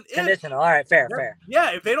bet. It's an conditional. All right, fair.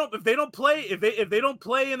 Yeah, if they don't play in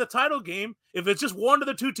the title game, if it's just one of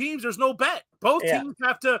the two teams, there's no bet. Both teams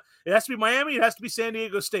have to. It has to be Miami. It has to be San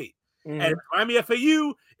Diego State. Mm-hmm. And if Miami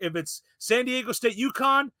FAU, if it's San Diego State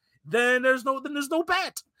UConn, then there's no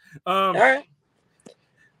bet. All right.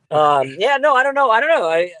 Yeah, no, I don't know. What do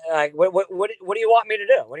you want me to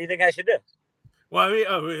do? What do you think I should do? Well,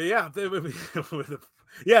 I mean,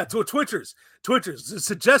 yeah, to Twitchers,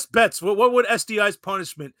 suggest bets. What would SDI's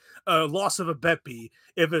punishment, loss of a bet be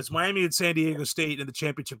if it's Miami and San Diego State in the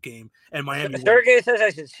championship game and Miami? Sergey says I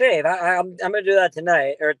should shave. I'm going to do that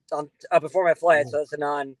tonight or before my flight. So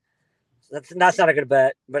that's not a good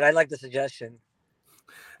bet, but I like the suggestion.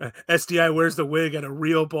 SDI wears the wig at a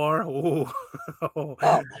real bar. Oh,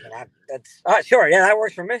 that's sure. Yeah, that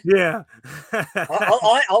works for me. Yeah,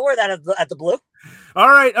 I'll wear that at the Blue. All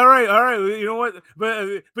right. You know what?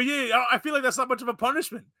 But yeah, I feel like that's not much of a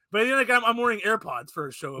punishment. But then again, I'm wearing AirPods for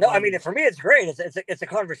a show. No, I mean for me it's great. It's a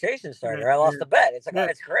conversation starter. I lost the bet. It's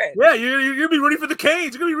great. Yeah, you're gonna be rooting for the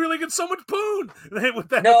Canes. You're gonna be really getting so much poon with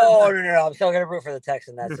that. No. I'm still gonna root for the Tex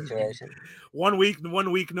in that situation. 1 week,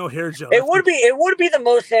 no hair gel. It would be the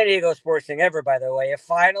most San Diego sports thing ever. By the way, if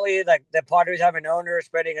finally like the Padres have an owner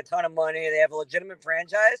spending a ton of money, they have a legitimate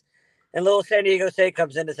franchise, and little San Diego State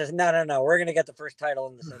comes in and says, no, we're gonna get the first title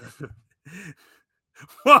in the city.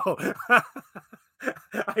 Whoa.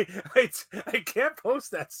 I can't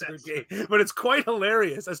post that, Sergey, but it's quite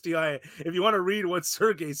hilarious. SDI, if you want to read what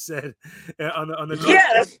Sergey said on the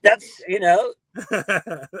yeah,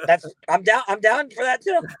 that's I'm down for that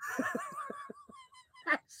too.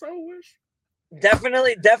 I so wish.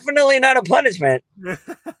 Definitely not a punishment.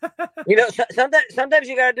 Sometimes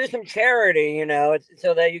you gotta do some charity,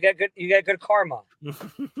 so that you get good karma.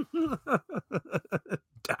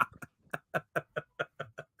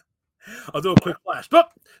 I'll do a quick flash.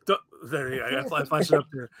 There you go. I flash it up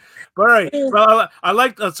there. But all right. Well, I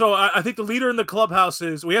like. So I think the leader in the clubhouse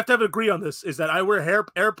is. We have to agree on this. Is that I wear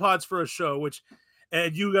AirPods for a show,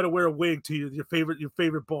 and you got to wear a wig to your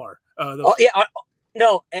favorite bar.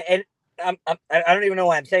 No, and I don't even know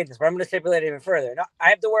why I'm saying this, but I'm going to stipulate it even further. No, I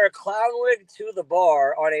have to wear a clown wig to the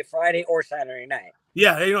bar on a Friday or Saturday night.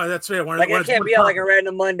 Yeah, that's fair. I can't be on like a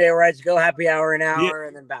random Monday where I just go happy hour an hour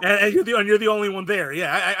and then back. And you're the only one there.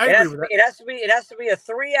 Yeah, I agree with that. It has to be a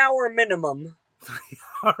 3-hour minimum.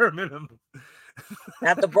 3-hour minimum.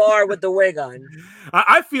 At the bar with the wig on.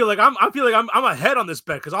 I feel like I'm ahead on this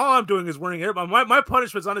bet because all I'm doing is wearing AirPods. My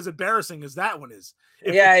punishment's not as embarrassing as that one is.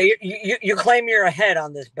 You claim you're ahead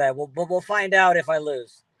on this bet. We'll find out if I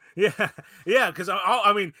lose. Yeah, because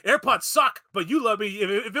I mean, AirPods suck, but you love me.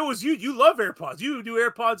 If it was you love AirPods. You do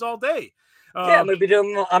AirPods all day. I'm gonna be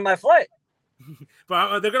doing them on my flight.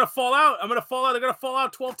 But they're gonna fall out. They're gonna fall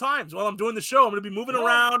out 12 times while I'm doing the show. I'm gonna be moving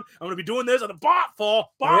around. I'm gonna be doing this, and the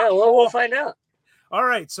fall. Yeah, we'll find out. All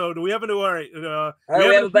right. So do we have a new? All right.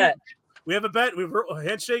 We have a bet. We have a bet. We have a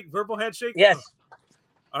handshake. Verbal handshake. Yes.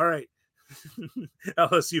 All right.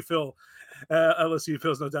 LSU Phil. LSU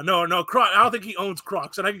Phil's no doubt. No. I don't think he owns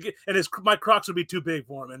Crocs, and my Crocs would be too big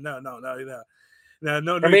for him. And no.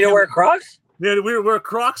 For me to wear Crocs? Yeah, we're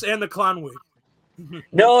Crocs and the clown wig.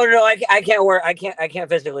 No, I can't wear. I can't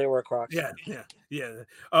physically wear Crocs. Yeah.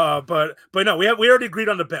 But no, we already agreed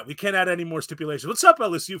on the bet. We can't add any more stipulations. What's up,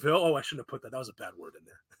 LSU Phil? Oh, I shouldn't have put that. That was a bad word in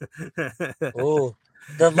there. Oh,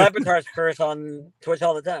 the Leprechaun's curse on Twitch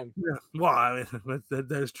all the time. Yeah, well, I mean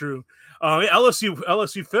that is true.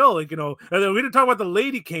 LSU Phil, we didn't talk about the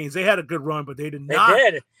Lady Canes. They had a good run, but they did not.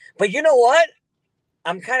 They did, but you know what?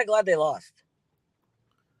 I'm kind of glad they lost.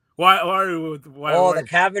 Why? The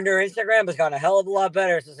Cavender Instagram has gotten a hell of a lot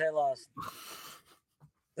better since they lost.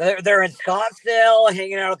 They're in Scottsdale,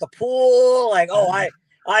 hanging out at the pool. Like,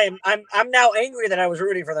 I'm now angry that I was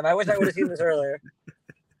rooting for them. I wish I would have seen this earlier.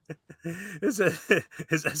 His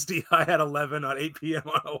SDI at 11 on 8 p.m.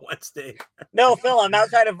 on a Wednesday. No, Phil,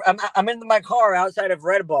 I'm in my car outside of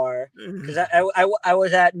Red Bar because I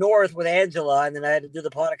was at North with Angela and then I had to do the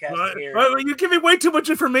podcast here. You're giving way too much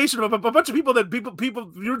information about a bunch of people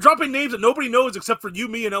people you're dropping names that nobody knows except for you,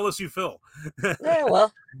 me, and LSU Phil. Yeah,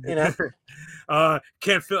 well,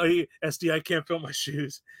 can't feel SDI can't feel my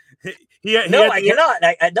shoes. I cannot.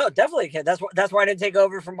 I definitely can't. That's why I didn't take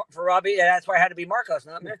over for Robbie, and that's why I had to be Marcos,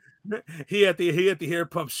 not me. he at the hair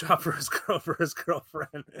pump shop for his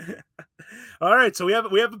girlfriend. All right, so we have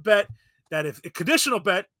a bet that if a conditional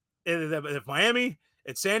bet if Miami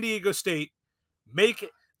and San Diego State make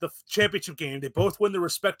the championship game, they both win their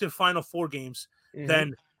respective Final Four games,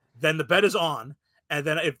 then the bet is on. And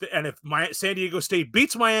then if San Diego State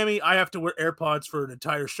beats Miami, I have to wear AirPods for an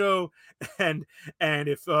entire show. And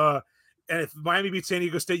if Miami beats San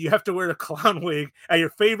Diego State, you have to wear a clown wig at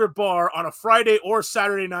your favorite bar on a Friday or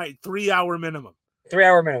Saturday night, 3 hour minimum. 3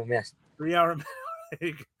 hour minimum, yes. 3 hour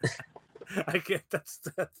minimum. I get that's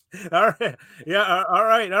all right. Yeah, all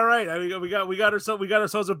right. I mean, we got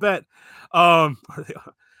ourselves a bet. Can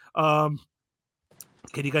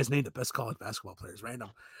you guys name the best college basketball players?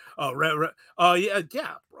 Random. Yeah,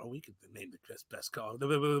 bro. We could name the best college.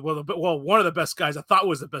 Well, one of the best guys I thought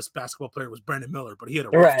was the best basketball player was Brandon Miller, but he had a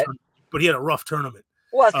rough tournament.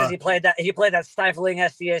 Well, because he played that stifling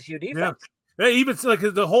SDSU defense. Yeah, even like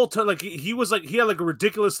the whole like he had like a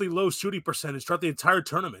ridiculously low shooting percentage throughout the entire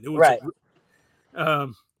tournament. It was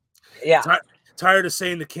tired of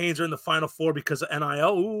saying the Canes are in the Final Four because of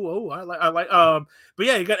NIL. I like. But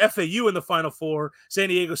yeah, you got FAU in the Final Four. San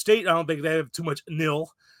Diego State, I don't think they have too much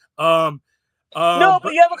nil. No,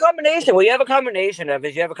 but you have a combination. What you have a combination of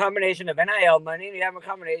is you have a combination of NIL money, and you have a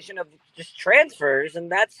combination of just transfers,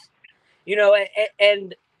 and that's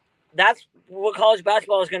and that's what college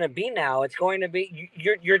basketball is going to be now. It's going to be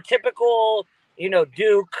your typical,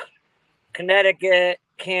 Duke, Connecticut,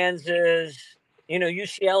 Kansas,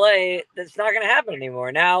 UCLA. That's not going to happen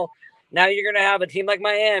anymore. Now you're going to have a team like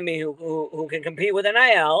Miami who can compete with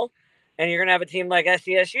NIL, and you're going to have a team like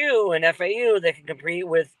SDSU and FAU that can compete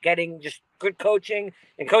with getting just good coaching.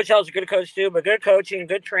 And Coach Hell's a good coach too, but good coaching,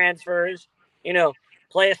 good transfers.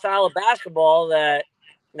 Play a style of basketball that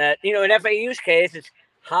in FAU's case it's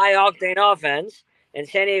high octane offense. In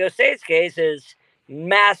San Diego State's case is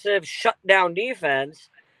massive shutdown defense.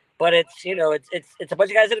 But it's a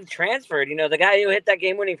bunch of guys that have transferred. The guy who hit that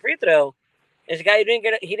game-winning free throw is a guy who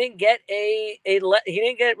didn't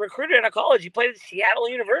get recruited out of college. He played at Seattle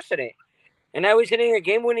University, and now he's hitting a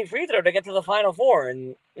game-winning free throw to get to the Final Four.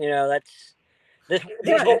 And that's these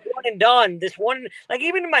were one and done. This one, like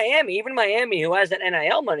even Miami, who has that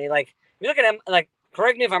NIL money, like you look at him, like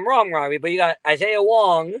correct me if I'm wrong, Robbie, but you got Isaiah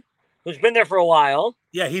Wong, who's been there for a while.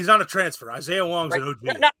 Yeah, he's not a transfer. Isaiah Wong's an OG.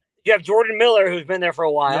 You have Jordan Miller, who's been there for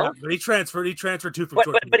a while. Yeah, but he transferred too from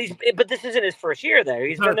Georgia. But this isn't his first year there.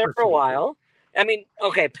 He's been there for a while. I mean,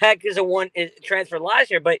 okay, Peck is transferred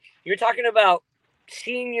last year, but you're talking about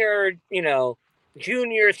senior,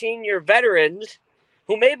 junior, senior veterans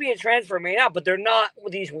who may be a transfer, may not, but they're not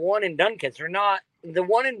these one and done kids. They're not the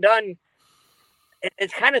one and done.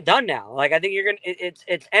 It's kind of done now. Like I think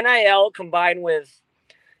it's NIL combined with,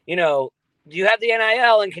 do you have the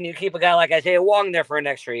NIL and can you keep a guy like Isaiah Wong there for an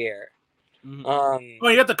extra year? Mm-hmm.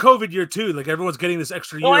 Well, you got the COVID year too. Like everyone's getting this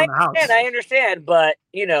extra year in the house. I understand, but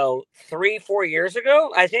 3-4 years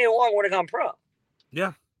ago, Isaiah Wong would have gone pro.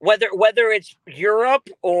 Yeah. Whether it's Europe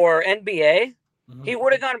or NBA, he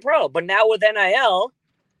would have gone pro. But now with NIL,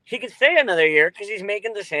 he can stay another year because he's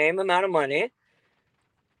making the same amount of money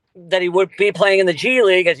that he would be playing in the G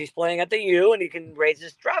League as he's playing at the U, and he can raise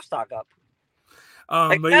his draft stock up.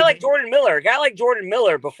 A guy like Jordan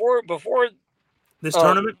Miller, before this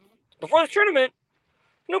tournament,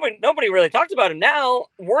 nobody really talked about him. Now,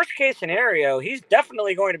 worst case scenario, he's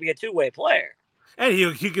definitely going to be a two-way player. And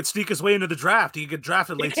he could sneak his way into the draft. He could get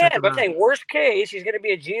drafted late. He can, but I'm saying worst case, he's going to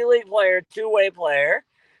be a G League player, two-way player.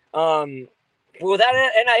 Without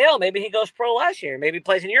NIL, maybe he goes pro last year. Maybe he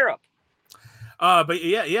plays in Europe. But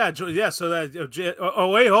yeah. So that. Oh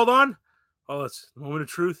wait, hold on. Oh, it's a moment of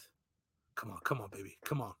truth. Come on, baby.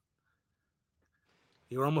 Come on.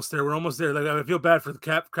 We're almost there. Like, I feel bad for the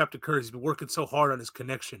Captain Curtis. He's been working so hard on his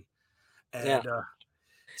connection. And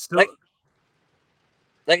still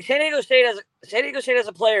like San Diego State has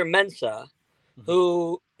a player, Mensah,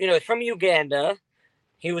 who, is from Uganda.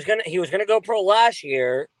 He was gonna go pro last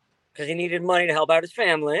year because he needed money to help out his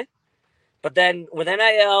family. But then with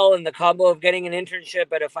NIL and the combo of getting an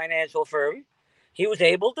internship at a financial firm, he was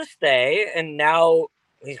able to stay, and now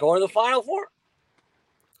he's going to the Final Four.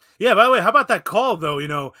 Yeah, by the way, how about that call, though?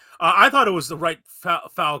 I thought it was the right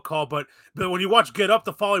foul call, but when you watch Get Up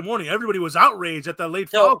the following morning, everybody was outraged at that late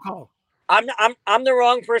foul call. I'm the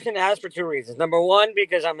wrong person to ask for two reasons. Number one,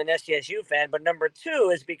 because I'm an SDSU fan, but number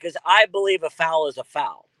two is because I believe a foul is a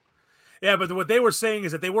foul. Yeah, but what they were saying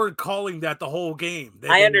is that they weren't calling that the whole game.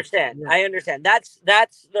 I understand. I understand. That's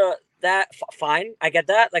fine. I get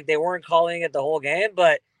that. Like they weren't calling it the whole game,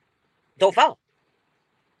 but don't foul.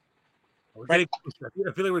 I feel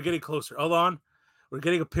like we're getting closer. Hold on. We're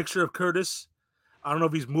getting a picture of Curtis. I don't know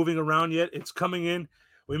if he's moving around yet. It's coming in.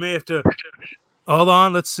 We may have to hold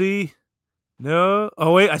on. Let's see. No.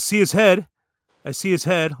 Oh wait, I see his head. I see his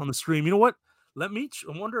head on the stream. You know what? Let me.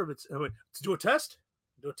 I wonder if it's. Oh, wait. Let's do a test.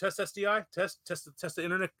 Do a test. SDI. Test the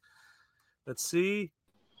internet. Let's see.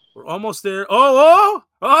 We're almost there. Oh.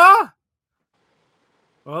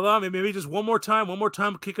 Hold on. Maybe just one more time. One more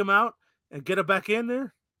time. Kick him out and get it back in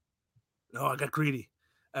there. No, I got greedy.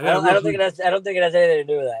 I don't think it has anything to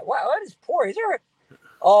do with that. What is poor? Is there?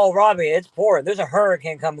 Oh, Robbie, it's pouring. There's a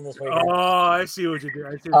hurricane coming this weekend. Oh, I see what you do.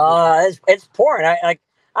 It's pouring. I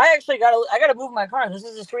actually gotta move my car. This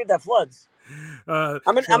is a street that floods. I'm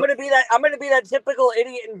gonna be that typical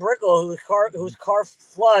idiot in Brickell whose car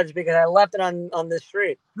floods because I left it on this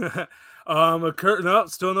street. No,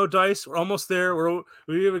 still no dice. We're almost there. We're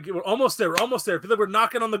almost there. We're almost there. I feel like we're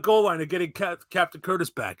knocking on the goal line and getting Captain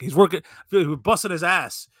Curtis back. He's working. I feel like we're busting his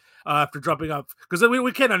ass after dropping up because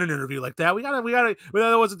we can't on an interview like that. We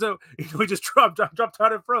just dropped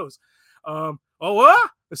out and froze.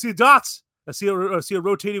 What? I see dots. I see a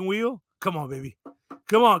rotating wheel. Come on, baby.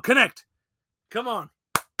 Come on, connect. Come on.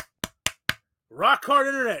 Rock hard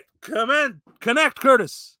internet. Come in. Connect,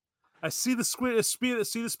 Curtis. I see the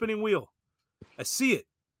spinning wheel. I see it.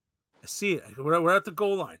 We're at the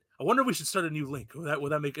goal line. I wonder if we should start a new link. Would that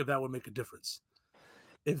would make a difference?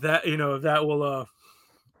 If that will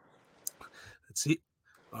let's see.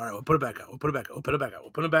 All right, we'll put it back out. We'll put it back. All right.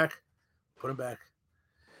 We'll put him back.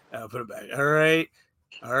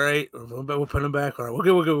 All right.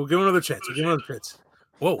 We'll give him another chance.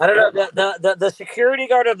 Whoa. I don't know. The security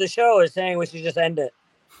guard of the show is saying we should just end it.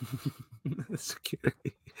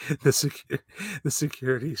 The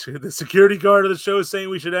security guard of the show is saying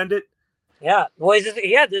we should end it. Yeah. Well, that's what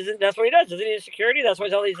he does. Isn't he a security? That's why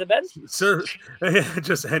he's all these events. Sir,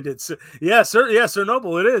 just end it. Yeah, sir. Yeah, Sir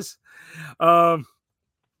Noble, it is.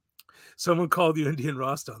 Someone called you Indian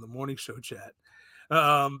Rasta on the morning show chat.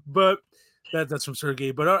 But that's from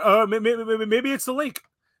Sergey. But maybe it's the link.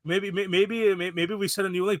 Maybe we set a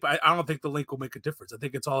new link, but I don't think the link will make a difference. I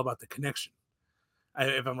think it's all about the connection.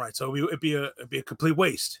 If I'm right, so it'd be a complete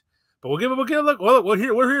waste. But we'll give a look. Well, we're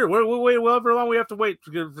here. We'll wait however long we have to wait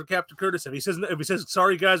for Captain Curtis. If he says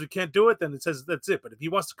sorry guys, we can't do it, then it says that's it. But if he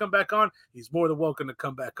wants to come back on, he's more than welcome to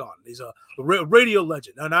come back on. He's a radio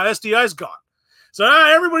legend. Now SDI's gone, so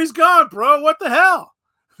everybody's gone, bro. What the hell?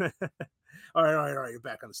 All right. You're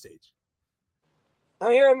back on the stage.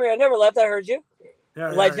 I'm here. I never left. I heard you.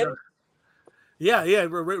 Legend. Yeah,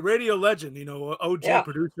 radio legend. OG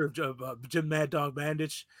producer of Jim Mad Dog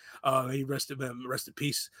Mandich. He rested in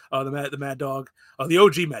peace. The Mad Dog, the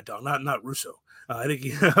OG Mad Dog, not Russo. I think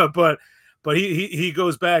but he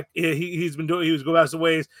goes back. He was going back to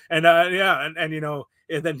ways, and and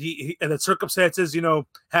then and the circumstances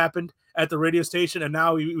happened at the radio station, and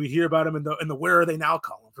now we hear about him in the Where Are They Now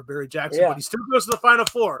column for Barry Jackson, but he still goes to the Final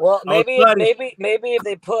Four. Well, maybe if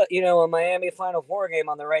they put a Miami Final Four game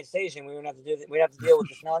on the right station, we wouldn't have to do that. We'd have to deal with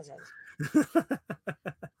this nonsense.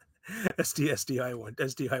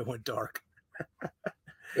 SDI went dark.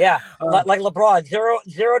 Yeah, like LeBron,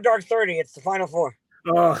 zero dark 30. It's the Final Four.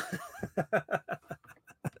 Oh.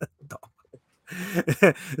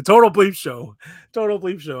 Total bleep show. This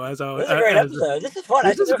is a great episode. This is fun.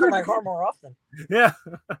 I should do it for my car more often. Yeah.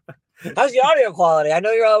 How's the audio quality? I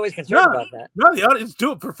know you're always concerned about that. No, the audio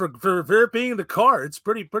do it for it being in the car. It's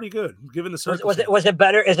pretty good given the circumstances. Was it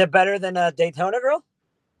better? Is it better than Daytona Girl?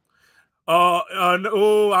 No, I don't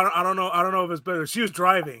know. I don't know if it's better. She was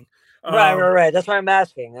driving. Right. That's why I'm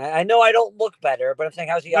asking. I know I don't look better, but I'm saying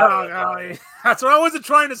how's the audio? No, that's what I wasn't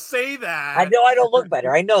trying to say. That I know I don't look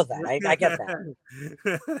better. I know that. I get that.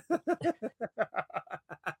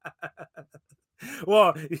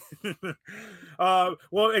 Well,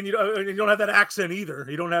 and you don't have that accent either.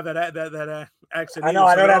 You don't have that accent. I know.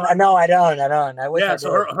 I don't. I wish. Yeah. So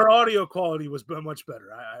her audio quality was much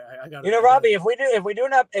better. I got. Robbie, if we do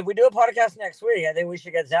a podcast next week, I think we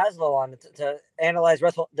should get Zaslow on to analyze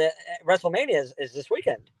WrestleMania is this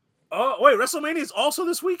weekend. Oh wait, WrestleMania is also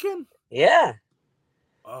this weekend. Yeah.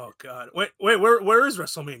 Oh God. Wait. Where is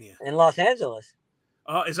WrestleMania? In Los Angeles.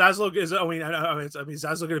 Is Zaslow? Is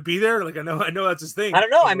Zaslow going to be there? Like I know that's his thing. I don't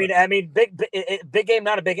know. I mean, big game,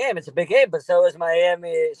 not a big game. It's a big game, but so is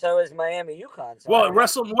Miami. So is Miami UConn. So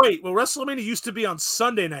WrestleMania used to be on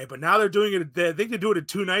Sunday night, but now they're doing it. I think they do it in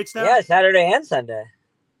 2 nights now. Yeah, Saturday and Sunday.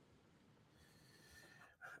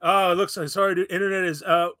 Oh, it looks like sorry. Internet is.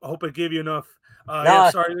 I hope I gave you enough.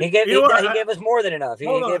 Sorry. He gave us more than enough. He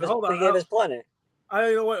gave us plenty.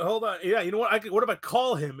 You know what? Hold on. Yeah, you know what? What if I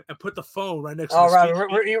call him and put the phone right next to the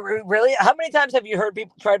speaker? Really? How many times have you heard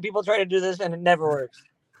people try to do this and it never works?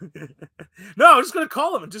 No, I'm just gonna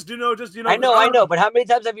call him and just I know. But how many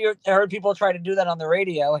times have you heard people try to do that on the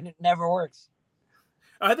radio and it never works?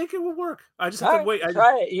 I think it will work. I just have to wait.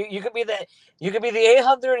 Try it. You could be the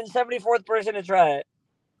 874th person to try it.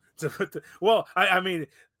 Well, I mean,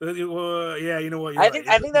 yeah, you know what? I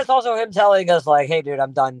think that's also him telling us like, "Hey, dude,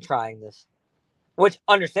 I'm done trying this," which,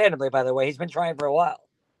 understandably, by the way, he's been trying for a while.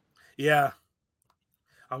 Yeah,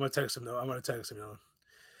 I'm gonna text him though.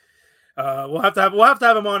 We'll have to have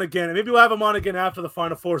him on again, and maybe we'll have him on again after the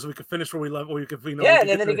Final Four, so we can finish where we left. Where we could, Yeah,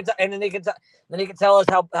 and then he can tell us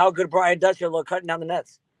how good Brian Dutcher looked cutting down the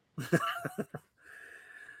nets.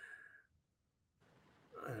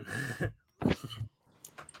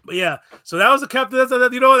 But yeah, so that was the captain. That's a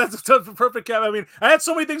perfect cap. I mean, I had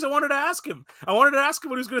so many things I wanted to ask him. I wanted to ask him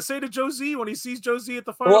what he was going to say to Joe Z when he sees Joe Z at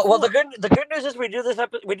the Final Four. Well, the good news is we do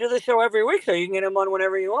this show every week, so you can get him on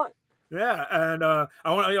whenever you want. Yeah, and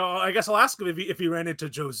I guess I'll ask him if he ran into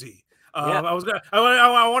Joe Z. Yeah. I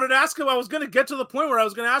wanted to ask him. I was going to get to the point where I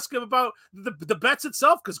was going to ask him about the bets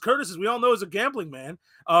itself, because Curtis, as we all know, is a gambling man.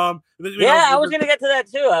 I was going to get to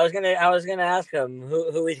that too. I was going to ask him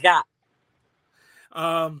who he's got.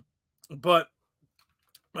 But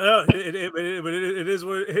it is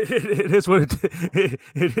what it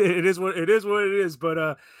is.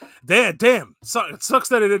 But damn, it sucks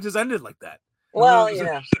that it just ended like that. Well, it's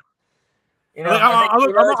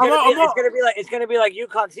gonna be like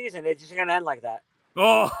UConn season. It's just gonna end like that.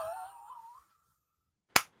 Oh.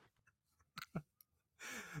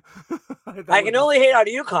 I can only hate on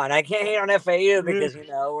UConn. I can't hate on FAU because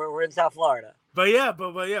we're in South Florida. But I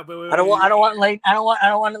don't want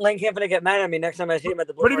Lane Kiffin to get mad at me next time I see him at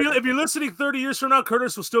the Blue. But if you're listening 30 years from now,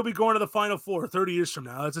 Curtis will still be going to the Final Four 30 years from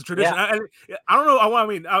now. It's a tradition. Yeah. I don't know. I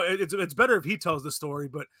mean, it's better if he tells the story,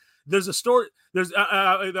 but there's a story. He's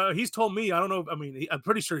told me. I don't know. I mean, I'm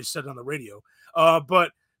pretty sure he said it on the radio.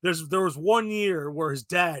 But there was 1 year where his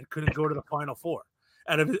dad couldn't go to the Final Four.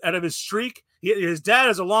 Out of his streak, his dad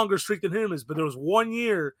has a longer streak than him is. But there was 1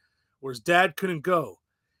 year where his dad couldn't go.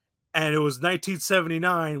 And it was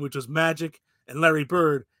 1979, which was Magic and Larry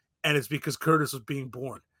Bird, and it's because Curtis was being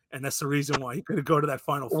born, and that's the reason why he couldn't go to that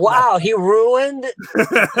Final Four. Wow, he ruined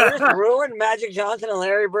Magic Johnson and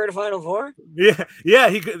Larry Bird Final Four. Yeah.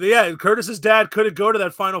 Curtis's dad couldn't go to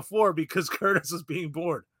that Final Four because Curtis was being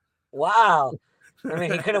born. Wow, I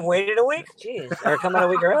mean, he could have waited a week. Jeez, or come out a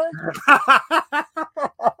week early.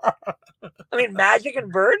 I mean, Magic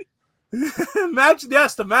and Bird.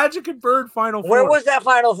 The Magic and Bird Final Four. Where was that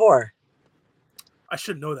Final Four? I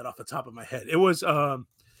should know that off the top of my head. It was let's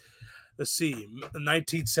see,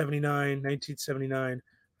 1979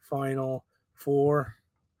 Final Four.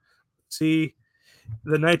 Let's see,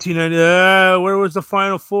 the 1990. Where was the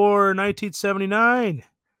Final Four in 1979?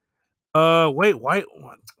 Wait, why?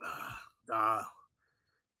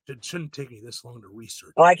 It shouldn't take me this long to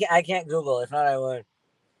research. Oh, I can't Google. If not, I would.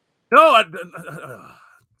 No,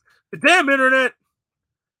 the damn internet.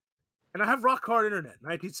 And I have rock hard internet.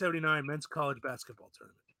 1979 men's college basketball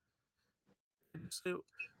tournament.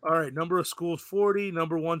 All right, number of schools 40,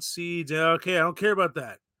 number 1 seeds. Okay, I don't care about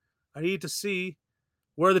that. I need to see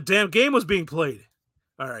where the damn game was being played.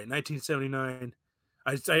 All right, 1979.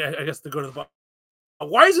 I guess to go to the bottom.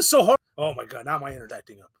 Why is it so hard? Oh my god, now my internet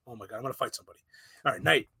acting up. Oh my god, I'm gonna fight somebody. All right,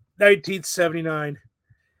 1979,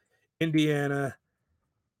 Indiana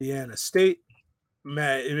State.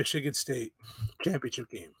 Michigan State championship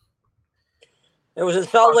game. It was in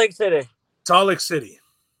Salt Lake City. Salt Lake City.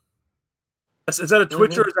 Is that a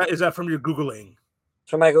Twitch or is that from your Googling?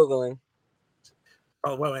 From my Googling.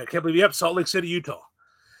 Oh, wait, I can't believe you have Salt Lake City, Utah.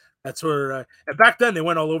 That's where. And back then they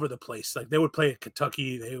went all over the place. Like they would play at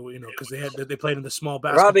Kentucky. Because they played in the small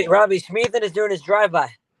basketball. Robbie Schmeathan is doing his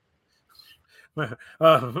drive-by. My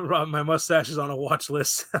mustache is on a watch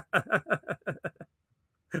list.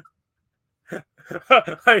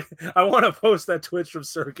 I want to post that Twitch from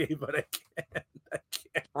Sergey, but I can't.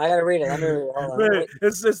 I gotta read it. Man,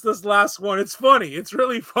 it's this last one. It's funny. It's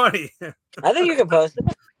really funny. I think you can post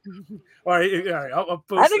it. All right. I'll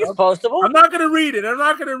post I think it's postable. I'm not gonna read it. I'm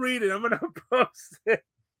gonna post it.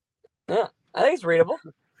 Yeah, I think it's readable.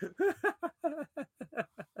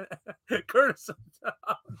 Curtis.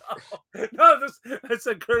 No, I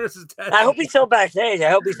said Curtis's dad. I hope he's still backstage. I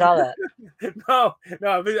hope he saw that. No.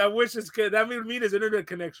 I wish his kid. That would mean his internet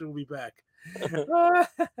connection will be back.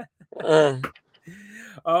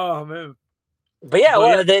 Oh man. But yeah,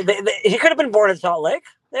 well, he could have been born in Salt Lake.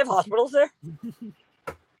 They have hospitals there.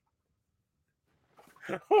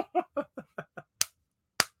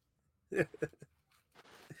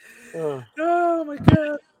 Oh my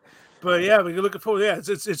god. But yeah, we're looking forward. Yeah,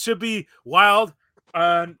 it should be wild.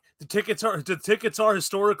 the tickets are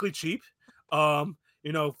historically cheap.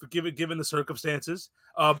 You know, given the circumstances.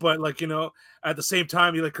 But like, you know, at the same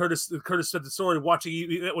time, you like Curtis said the story watching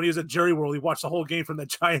when he was at Jerry World, he watched the whole game from that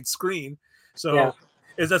giant screen. So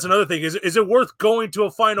that's another thing. Is it worth going to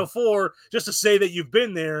a Final Four just to say that you've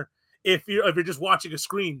been there if you're just watching a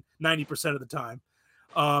screen 90% of the time?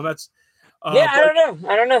 That's I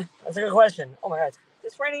don't know. That's a good question. Oh my God,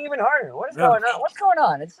 it's raining even harder. What is going on? What's going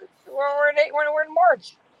on? We're in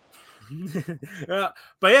March.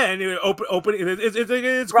 But yeah, anyway, open.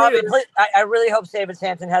 It's Robbie, great. I really hope Saban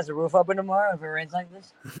Hampton has the roof open tomorrow if it rains like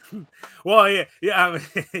this. Well, yeah. I mean,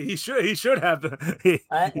 he should have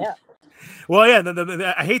yeah. Well,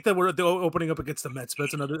 yeah. I hate that we're opening up against the Mets,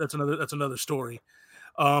 but that's another story.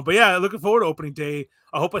 But yeah, looking forward to opening day.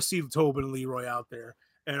 I hope I see Tobin and Leroy out there,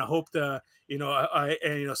 and I hope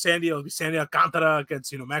Sandy Alcantara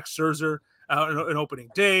against Max Scherzer out in opening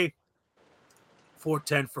day.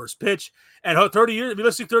 4:10 first pitch, and 30 years.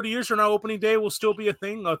 Realistically, 30 years from now, opening day will still be a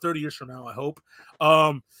thing. 30 years from now, I hope.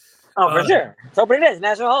 For sure. It's opening day. It's a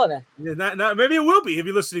national holiday. Yeah, maybe it will be if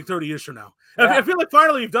you're listening 30 years from now. Yeah. I feel like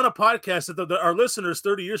finally you've done a podcast that our listeners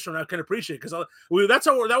 30 years from now can appreciate, because that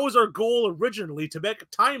was our goal originally, to make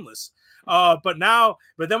it timeless. But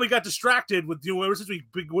then we got distracted with ever since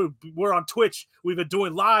we're on Twitch, we've been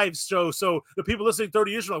doing live shows. So the people listening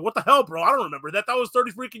 30 years from now, what the hell, bro? I don't remember that. That was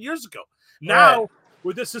 30 freaking years ago. Now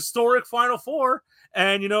with this historic Final Four,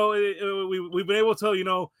 and we've been able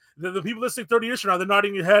to the people listening 30 years from now, they're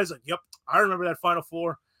nodding their heads like, yep, I remember that Final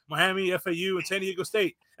Four. Miami, FAU, and San Diego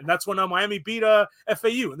State. And that's when Miami beat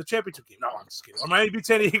FAU in the championship game. No, I'm just kidding. Or Miami beat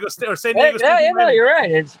San Diego State. Or San Diego State. Yeah, no, you're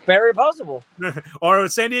right. It's very possible. Or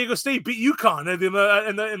San Diego State beat UConn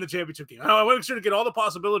in the championship game. I want to make sure to get all the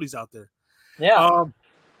possibilities out there. Yeah.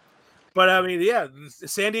 But I mean, yeah,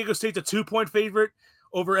 San Diego State's a 2-point favorite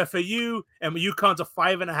over FAU, and UConn's a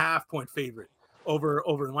 5.5-point favorite over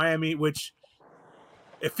Miami, which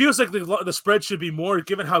it feels like the spread should be more,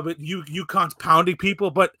 given how UConn's pounding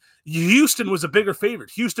people. But Houston was a bigger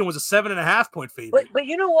favorite. Houston was a 7.5-point favorite. But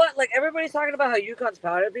you know what? Like, everybody's talking about how UConn's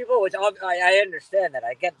pounding people, which I understand that.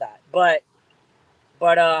 I get that. But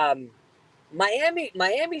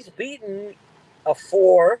Miami's beaten a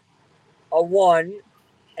 4, a 1,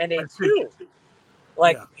 and a 2.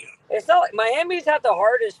 It's not like Miami's had the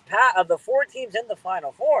hardest path of the 4 teams in the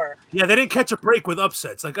Final Four. Yeah, they didn't catch a break with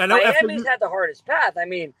upsets. Like, I know Miami's had the hardest path. I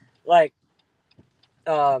mean, I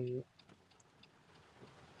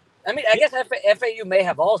guess FAU may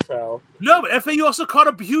have also. No, but FAU also caught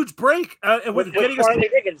a huge break with getting Farley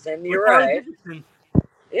Dickinson. You're right.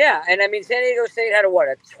 Yeah, and I mean, San Diego State had a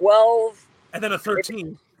 12, and then a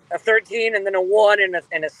 13, and then a 1 and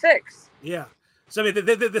a 6. Yeah. So I mean,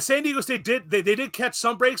 the San Diego State did catch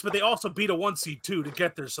some breaks, but they also beat a 1 seed too to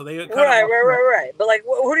get there. So they right. But like,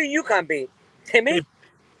 who did UConn beat? Timmy?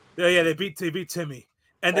 They beat Timmy,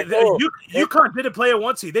 and UConn didn't play a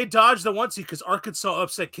 1 seed. They dodged the 1 seed because Arkansas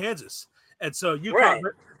upset Kansas, and so UConn,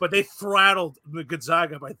 but they throttled the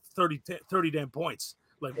Gonzaga by 30 damn points.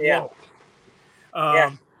 Like, whoa.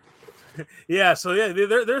 So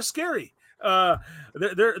they're scary. They are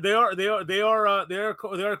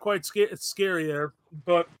quite scary there,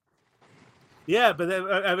 but I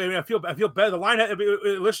mean, I feel better. The line it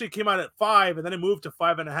literally came out at 5, and then it moved to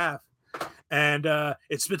 5.5, and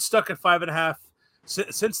it's been stuck at 5.5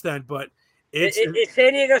 since then. But is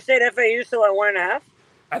San Diego State FAU still at 1.5?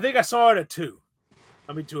 I think I saw it at 2.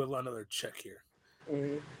 Let me do another check here.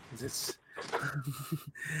 Mm-hmm. It's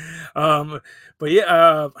but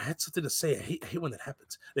yeah, I had something to say. I hate when that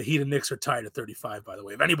happens. The Heat and Knicks are tied at 35, by the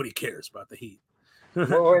way, if anybody cares about the Heat.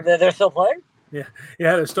 They're still playing? Yeah,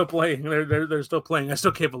 they're still playing. They're still playing. I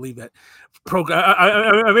still can't believe that program.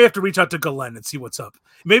 I may have to reach out to Galen and see what's up.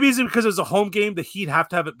 Maybe it's because it's a home game. The Heat have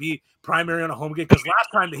to have it be primary on a home game, because last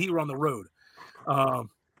time the Heat were on the road. I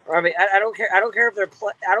mean, I don't care. I don't care if they're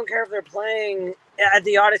playing at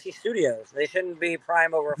the Odyssey Studios. They shouldn't be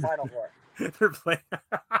prime over a Final Four. They're playing.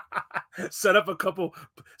 set up a couple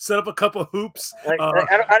hoops. I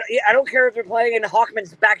don't care if they're playing in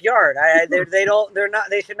Hawkman's backyard. They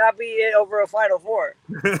should not be over a Final Four.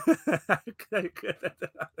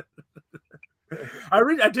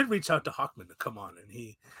 I did reach out to Hawkman to come on, and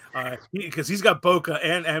he because he's got Boca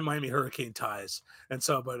and Miami Hurricane ties, and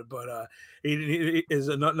so but he is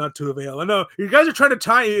not to avail. I know you guys are trying to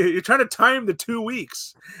time. You're trying to time the 2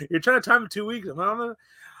 weeks. You're trying to time the 2 weeks.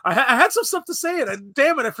 I had some stuff to say, and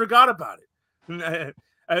damn it, I forgot about it.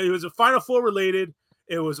 It was a Final Four related.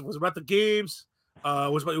 It was about the games.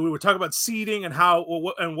 We were talking about seeding and how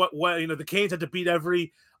what the Canes had to beat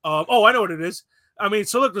every. I know what it is. I mean,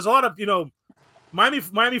 so look, there's a lot of Miami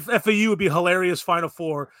FAU would be hilarious Final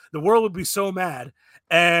Four. The world would be so mad,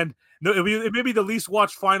 and it may be the least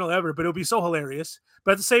watched final ever, but it would be so hilarious.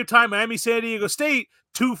 But at the same time, Miami San Diego State,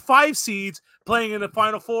 2 5 seeds playing in the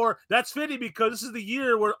Final Four. That's fitting because this is the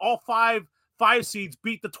year where all 5 seeds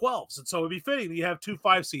beat the 12s, and so it'd be fitting that you have 2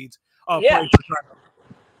 5 seeds. Yeah,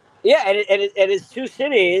 and it is 2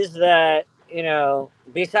 cities that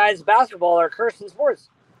besides basketball are cursed in sports.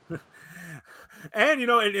 And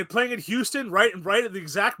and playing in Houston, right at the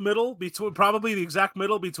exact middle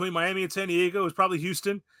between Miami and San Diego is probably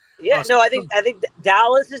Houston. Yeah, I think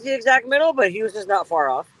Dallas is the exact middle, but Houston's not far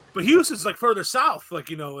off. But Houston's like further south, like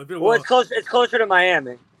it's close. It's closer to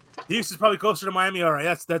Miami. Houston's probably closer to Miami. All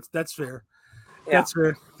right, that's fair. Yeah. That's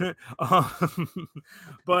fair.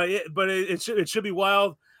 But it should be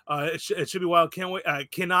wild. It should be wild. Can't wait. I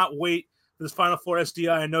cannot wait for this Final Four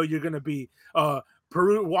SDI. I know you're going to be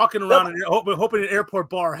walking around and hoping an airport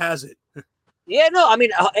bar has it. Yeah, no, I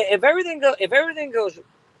mean, if everything goes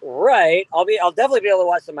right, I'll definitely be able to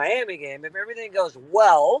watch the Miami game. If everything goes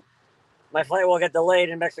well, my flight will get delayed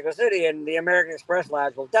in Mexico City, and the American Express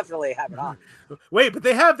Labs will definitely have it on. Wait, but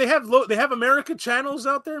they have American channels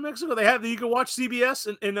out there in Mexico. You can watch CBS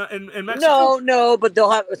in Mexico. No, but they'll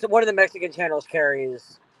have one of the Mexican channels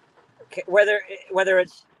carries whether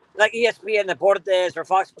it's like ESPN Deportes or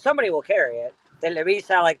Fox. Somebody will carry it.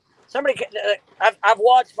 Televisa, like somebody. I've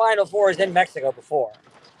watched Final Fours in Mexico before,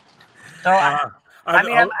 so I'm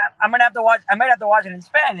gonna have to watch. I might have to watch it in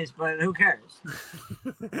Spanish, but who cares?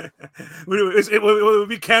 Will it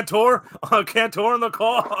be Cantor on the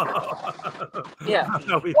call? Yeah.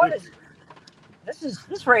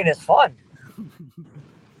 This rain is fun.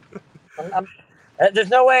 There's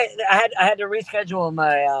no way I had to reschedule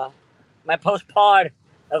my post-pod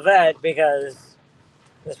event because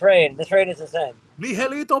this rain is insane.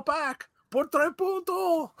 Miguelito back por 3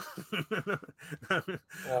 puntos.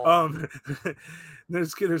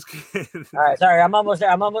 There's All right, sorry, I'm almost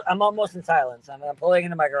there. I'm almost in silence. I'm pulling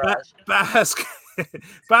into my garage. Basket.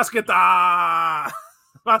 Yeah,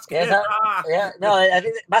 no, I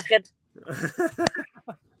think basket.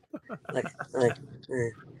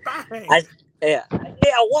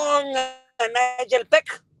 Wong Nigel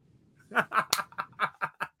Peck.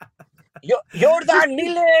 Jordan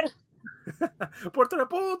Miller. Por 3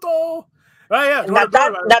 puntos. Oh, yeah.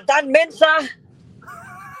 Nathan Mensah.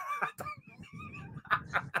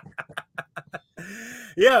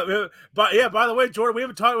 By the way, Jordan, we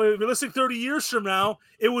haven't talked. We've been listening 30 years from now.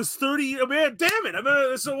 It was 30. Man, damn it!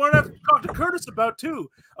 This is what I have to talk to Curtis about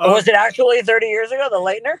too. Was it actually 30 years ago, the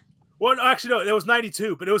Leitner? Well, actually, no. It was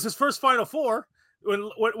 92, but it was his first Final Four.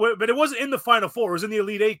 But it wasn't in the Final Four. It was in the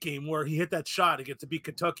Elite Eight game where he hit that shot to beat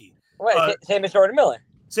Kentucky. Right, same as Jordan Miller.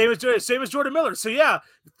 Same as Jordan Miller. So yeah,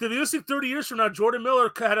 to be listening 30 years from now, Jordan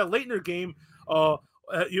Miller had a Leitner game.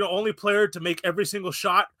 Only player to make every single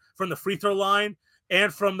shot from the free throw line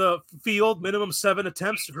and from the field, minimum 7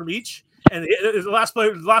 attempts from each. And the last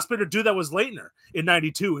player to do that was Leitner in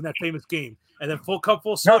 '92 in that famous game. And then full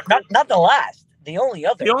circle. No, not the last. The only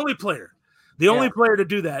other. The only player. The only player to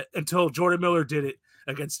do that until Jordan Miller did it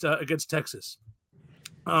against Texas.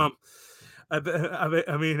 I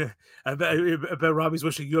bet Robbie's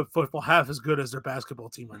wishing you have football half as good as their basketball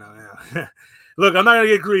team right now. Yeah. Look, I'm not gonna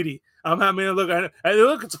get greedy.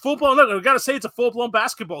 Look, it's a full blown. Look, I gotta say it's a full blown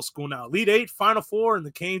basketball school now. Elite Eight, Final Four, and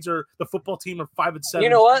the Canes are the football team are 5-7. You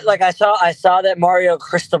know what? Like I saw that Mario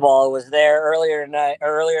Cristobal was there earlier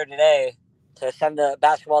today to send the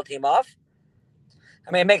basketball team off.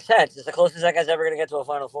 I mean, it makes sense. It's the closest that guy's ever going to get to a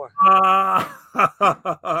Final Four.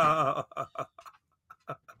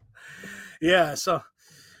 Yeah. So,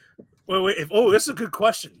 wait. This is a good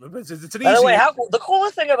question. It's an By easy. the way, the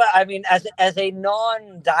coolest thing about, as a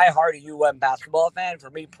non-diehard UM basketball fan, for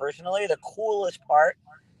me personally, the coolest part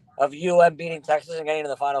of UM beating Texas and getting to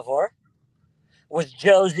the Final Four was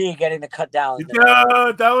Josie getting to cut down.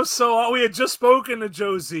 Yeah, that was so. We had just spoken to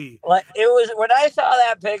Josie. Like it was when I saw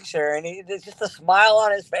that picture, and there's just a smile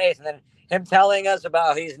on his face, and then him telling us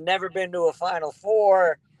about he's never been to a Final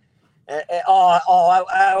Four. That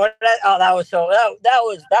was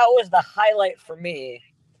the highlight for me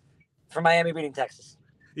for Miami beating Texas.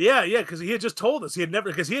 Yeah, because he had just told us he'd been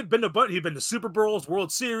to Super Bowls,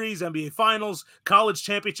 World Series, NBA Finals, college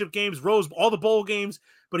championship games, Rose, all the bowl games,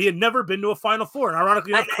 but he had never been to a Final Four. And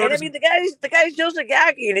ironically, the guy's Joseph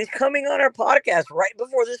Gacki, and he's coming on our podcast right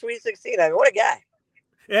before this Sweet 16. I mean, what a guy!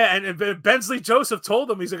 Yeah, and Bensley Joseph told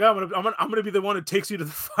him, he's like, I'm gonna be the one who takes you to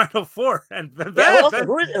the Final Four. And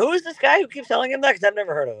who is this guy who keeps telling him that? Because I've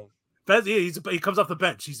never heard of him. He comes off the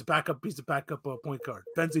bench. He's a backup point guard.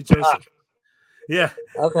 Bensley Joseph. Yeah.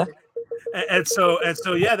 Okay. And so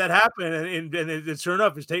yeah, that happened, and sure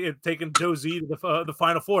enough, he's taking Joe Z to the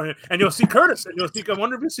Final Four, and you'll see Curtis, and I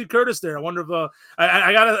wonder if you see Curtis there. I wonder if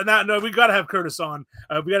I gotta no, we gotta have Curtis on.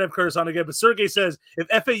 We gotta have Curtis on again. But Sergey says, if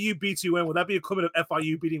FAU beats UM, will that be equivalent of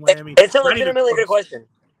FIU beating Miami? It's a legitimately good question.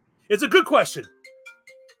 It's a good question,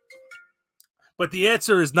 but the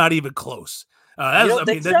answer is not even close. You don't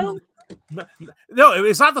think so? No,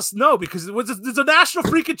 it's not because it's a national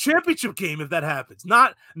freaking championship game if that happens.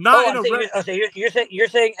 Not you're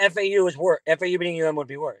saying FAU is worse. FAU beating UM would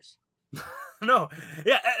be worse. No,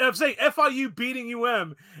 yeah, I'm saying FIU beating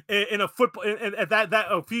UM in a football at that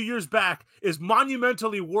a few years back is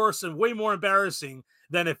monumentally worse and way more embarrassing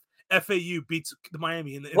than if FAU beats the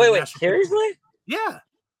Miami in the wait, seriously? Yeah.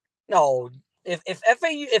 No. If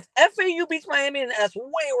FAU beats Miami, that's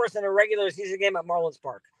way worse than a regular season game at Marlins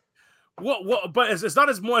Park. Well, but it's not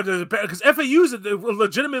as much because FAU is a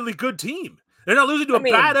legitimately good team. They're not losing to a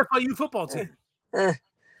bad FIU football team.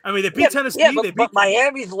 I mean, they beat Tennessee. But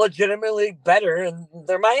Miami's legitimately better, and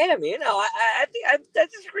they're Miami. You know, I think I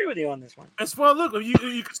disagree with you on this one. As well, look,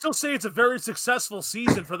 you can still say it's a very successful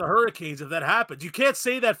season for the Hurricanes if that happens. You can't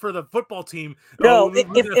say that for the football team. No,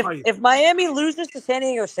 if Miami loses to San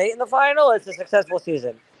Diego State in the final, it's a successful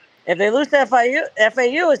season. If they lose to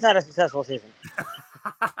FAU, it's not a successful season.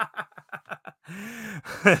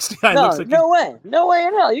 No way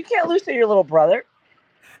in hell. You can't lose to your little brother.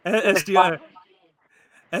 SDI.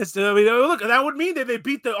 I mean, look, that would mean that they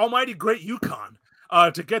beat the almighty great UConn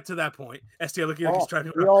to get to that point. SDI looking like he's trying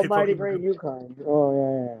to. The almighty great UConn.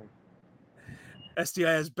 Oh yeah. SDI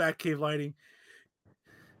has back cave lighting.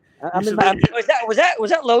 Was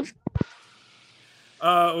that Lone?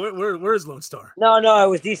 Where is Lone Star? No, it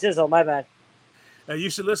was D Sizzle. My bad. You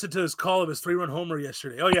should listen to his call of his 3-run homer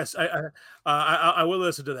yesterday. Oh yes, I will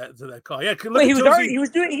listen to that call. Yeah, wait, he's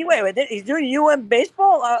doing UM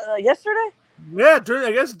baseball yesterday. Yeah,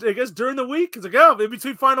 I guess during the week, it's like in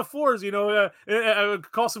between Final Fours,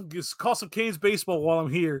 call some Canes baseball while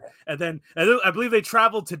I'm here, and then I believe they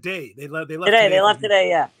traveled today. They left today. They left today.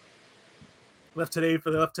 Yeah, left today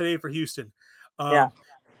for Houston.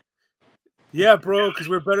 Yeah, bro, because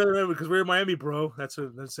we're better than because we're in Miami, bro. That's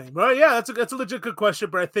the same. Well, yeah, that's a legit good question,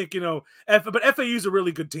 but I think but FAU is a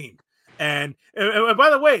really good team, and by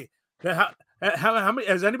the way, how many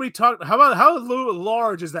has anybody talked? How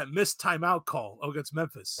large is that missed timeout call against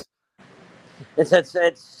Memphis?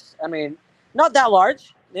 It's I mean, not that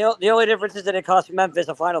large. The only difference is that it cost Memphis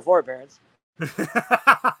a Final Four appearance.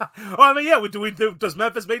 I mean, yeah. Does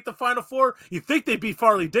Memphis make the Final Four? You think they beat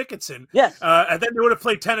Farley Dickinson? Yes. And then they would have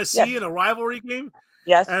played Tennessee in a rivalry game.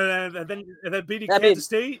 Yes. And then beating Kansas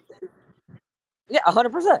State. Yeah,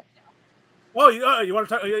 100%. Oh, you want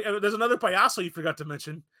to talk? There's another payaso you forgot to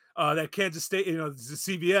mention. That Kansas State, the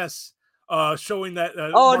CBS showing that.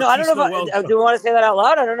 No, I don't know. Do you want to say that out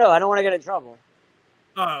loud? I don't know. I don't want to get in trouble.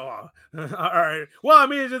 All right. Well, I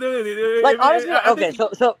mean, honestly, okay.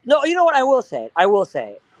 So no, you know what? I will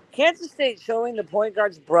say, Kansas State showing the point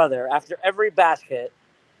guard's brother after every basket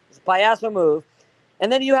is a payaso move,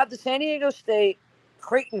 and then you have the San Diego State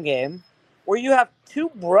Creighton game where you have two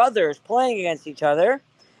brothers playing against each other,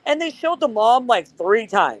 and they showed the mom like 3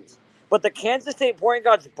 times, but the Kansas State point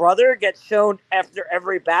guard's brother gets shown after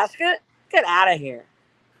every basket. Get out of here.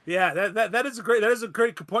 Yeah, that is a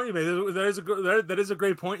great point you made. That is a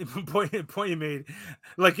great point you made.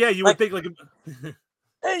 Like, yeah, you would think like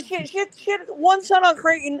she had one son on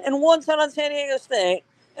Creighton and one son on San Diego State,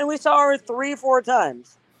 and we saw her 3-4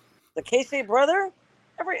 times. The K-State brother,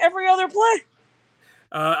 every other play.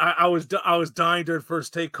 I was dying during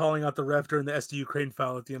first take calling out the ref during the SDU Creighton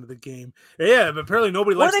foul at the end of the game. Yeah, but apparently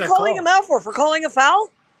nobody likes that call. What are they calling him out for? For calling a foul?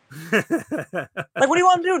 Like, what do you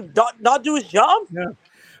want to do? Not do his job? Yeah.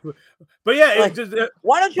 But yeah,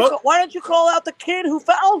 why don't you call out the kid who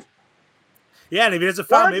fouled? Yeah, and if he has a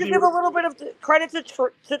foul, maybe you give a little bit of credit to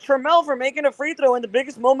Trammell for making a free throw in the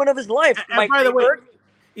biggest moment of his life. And by the way,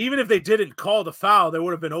 even if they didn't call the foul, there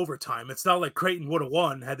would have been overtime. It's not like Creighton would have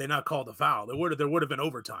won had they not called the foul. There would have been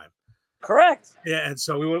overtime. Correct. Yeah, and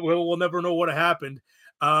so we'll never know what happened.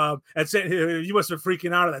 And you must have been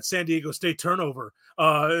freaking out of that San Diego State turnover,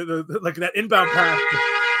 like that inbound pass.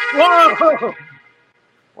 Whoa!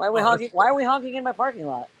 Why are we honking in my parking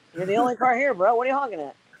lot? You're the only car here, bro. What are you honking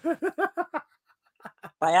at?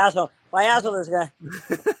 Payaso, this guy.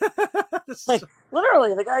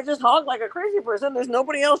 Literally, the guy just honked like a crazy person. There's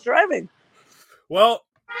nobody else driving. Well,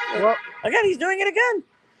 again, he's doing it again.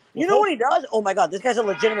 You know what he does? Oh my God, this guy's a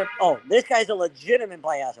legitimate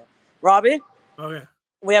payaso. Robbie. Okay.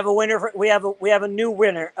 We have a winner. We have a new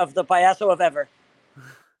winner of the payaso of ever.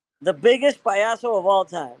 The biggest payaso of all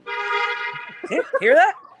time. Hear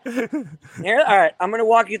that? Here, all right, I'm gonna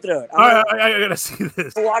walk you through it. I gotta see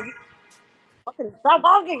this. Fucking stop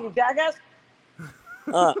honking, you jackass!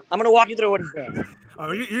 I'm gonna walk you through what he's doing.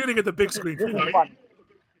 Oh, you're gonna get the big screen. I'm gonna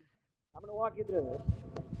walk you through this.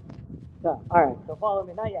 So, all right, so follow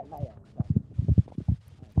me. Not yet. So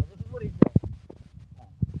this is what he's doing.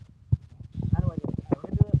 How do I do it? We're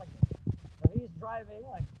gonna do this like this. So he's driving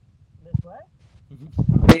like this way.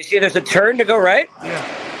 Mm-hmm. You see, there's a turn to go right.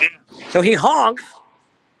 Yeah. So he honks.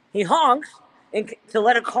 To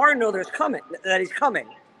let a car know that he's coming.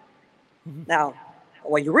 Mm-hmm. Now,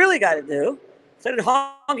 what you really got to do, instead of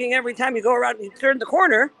honking every time you go around and you turn the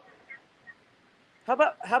corner, how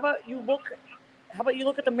about you look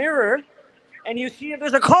at the mirror and you see if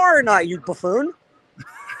there's a car or not, you buffoon.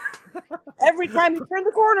 Every time you turn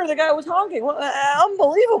the corner, the guy was honking. Well,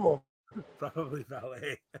 unbelievable. Probably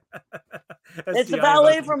valet. It's the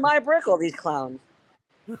valet from My Brickle, these clowns.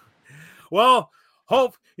 Well,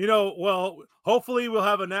 hopefully we'll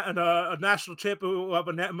have a national champ. We'll have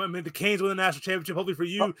the Canes win the national championship. Hopefully for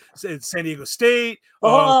you, San Diego State.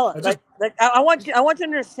 I want you to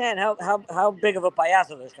understand how big of a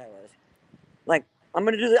payaso this guy was. Like, I'm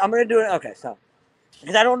gonna do it. Okay, so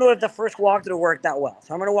because I don't know if the first walkthrough worked that well,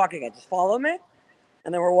 so I'm gonna walk again. Just follow me,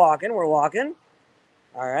 and then we're walking.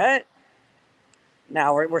 All right.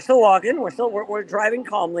 Now we're still walking. We're driving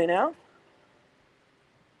calmly now.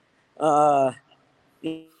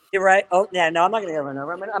 You're right. Oh yeah, no, I'm not gonna go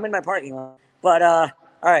over. I'm in my parking lot. But all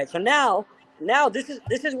right. So now this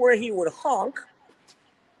is where he would honk,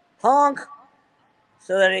 so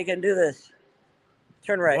that he can do this.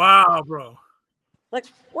 Turn right. Wow, bro. Like,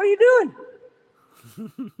 what are you doing?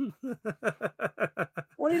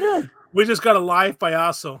 What are you doing? We just got a live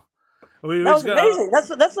payaso. That was amazing.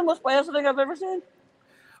 That's the most payaso thing I've ever seen.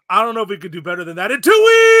 I don't know if we could do better than that in 2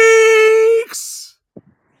 weeks.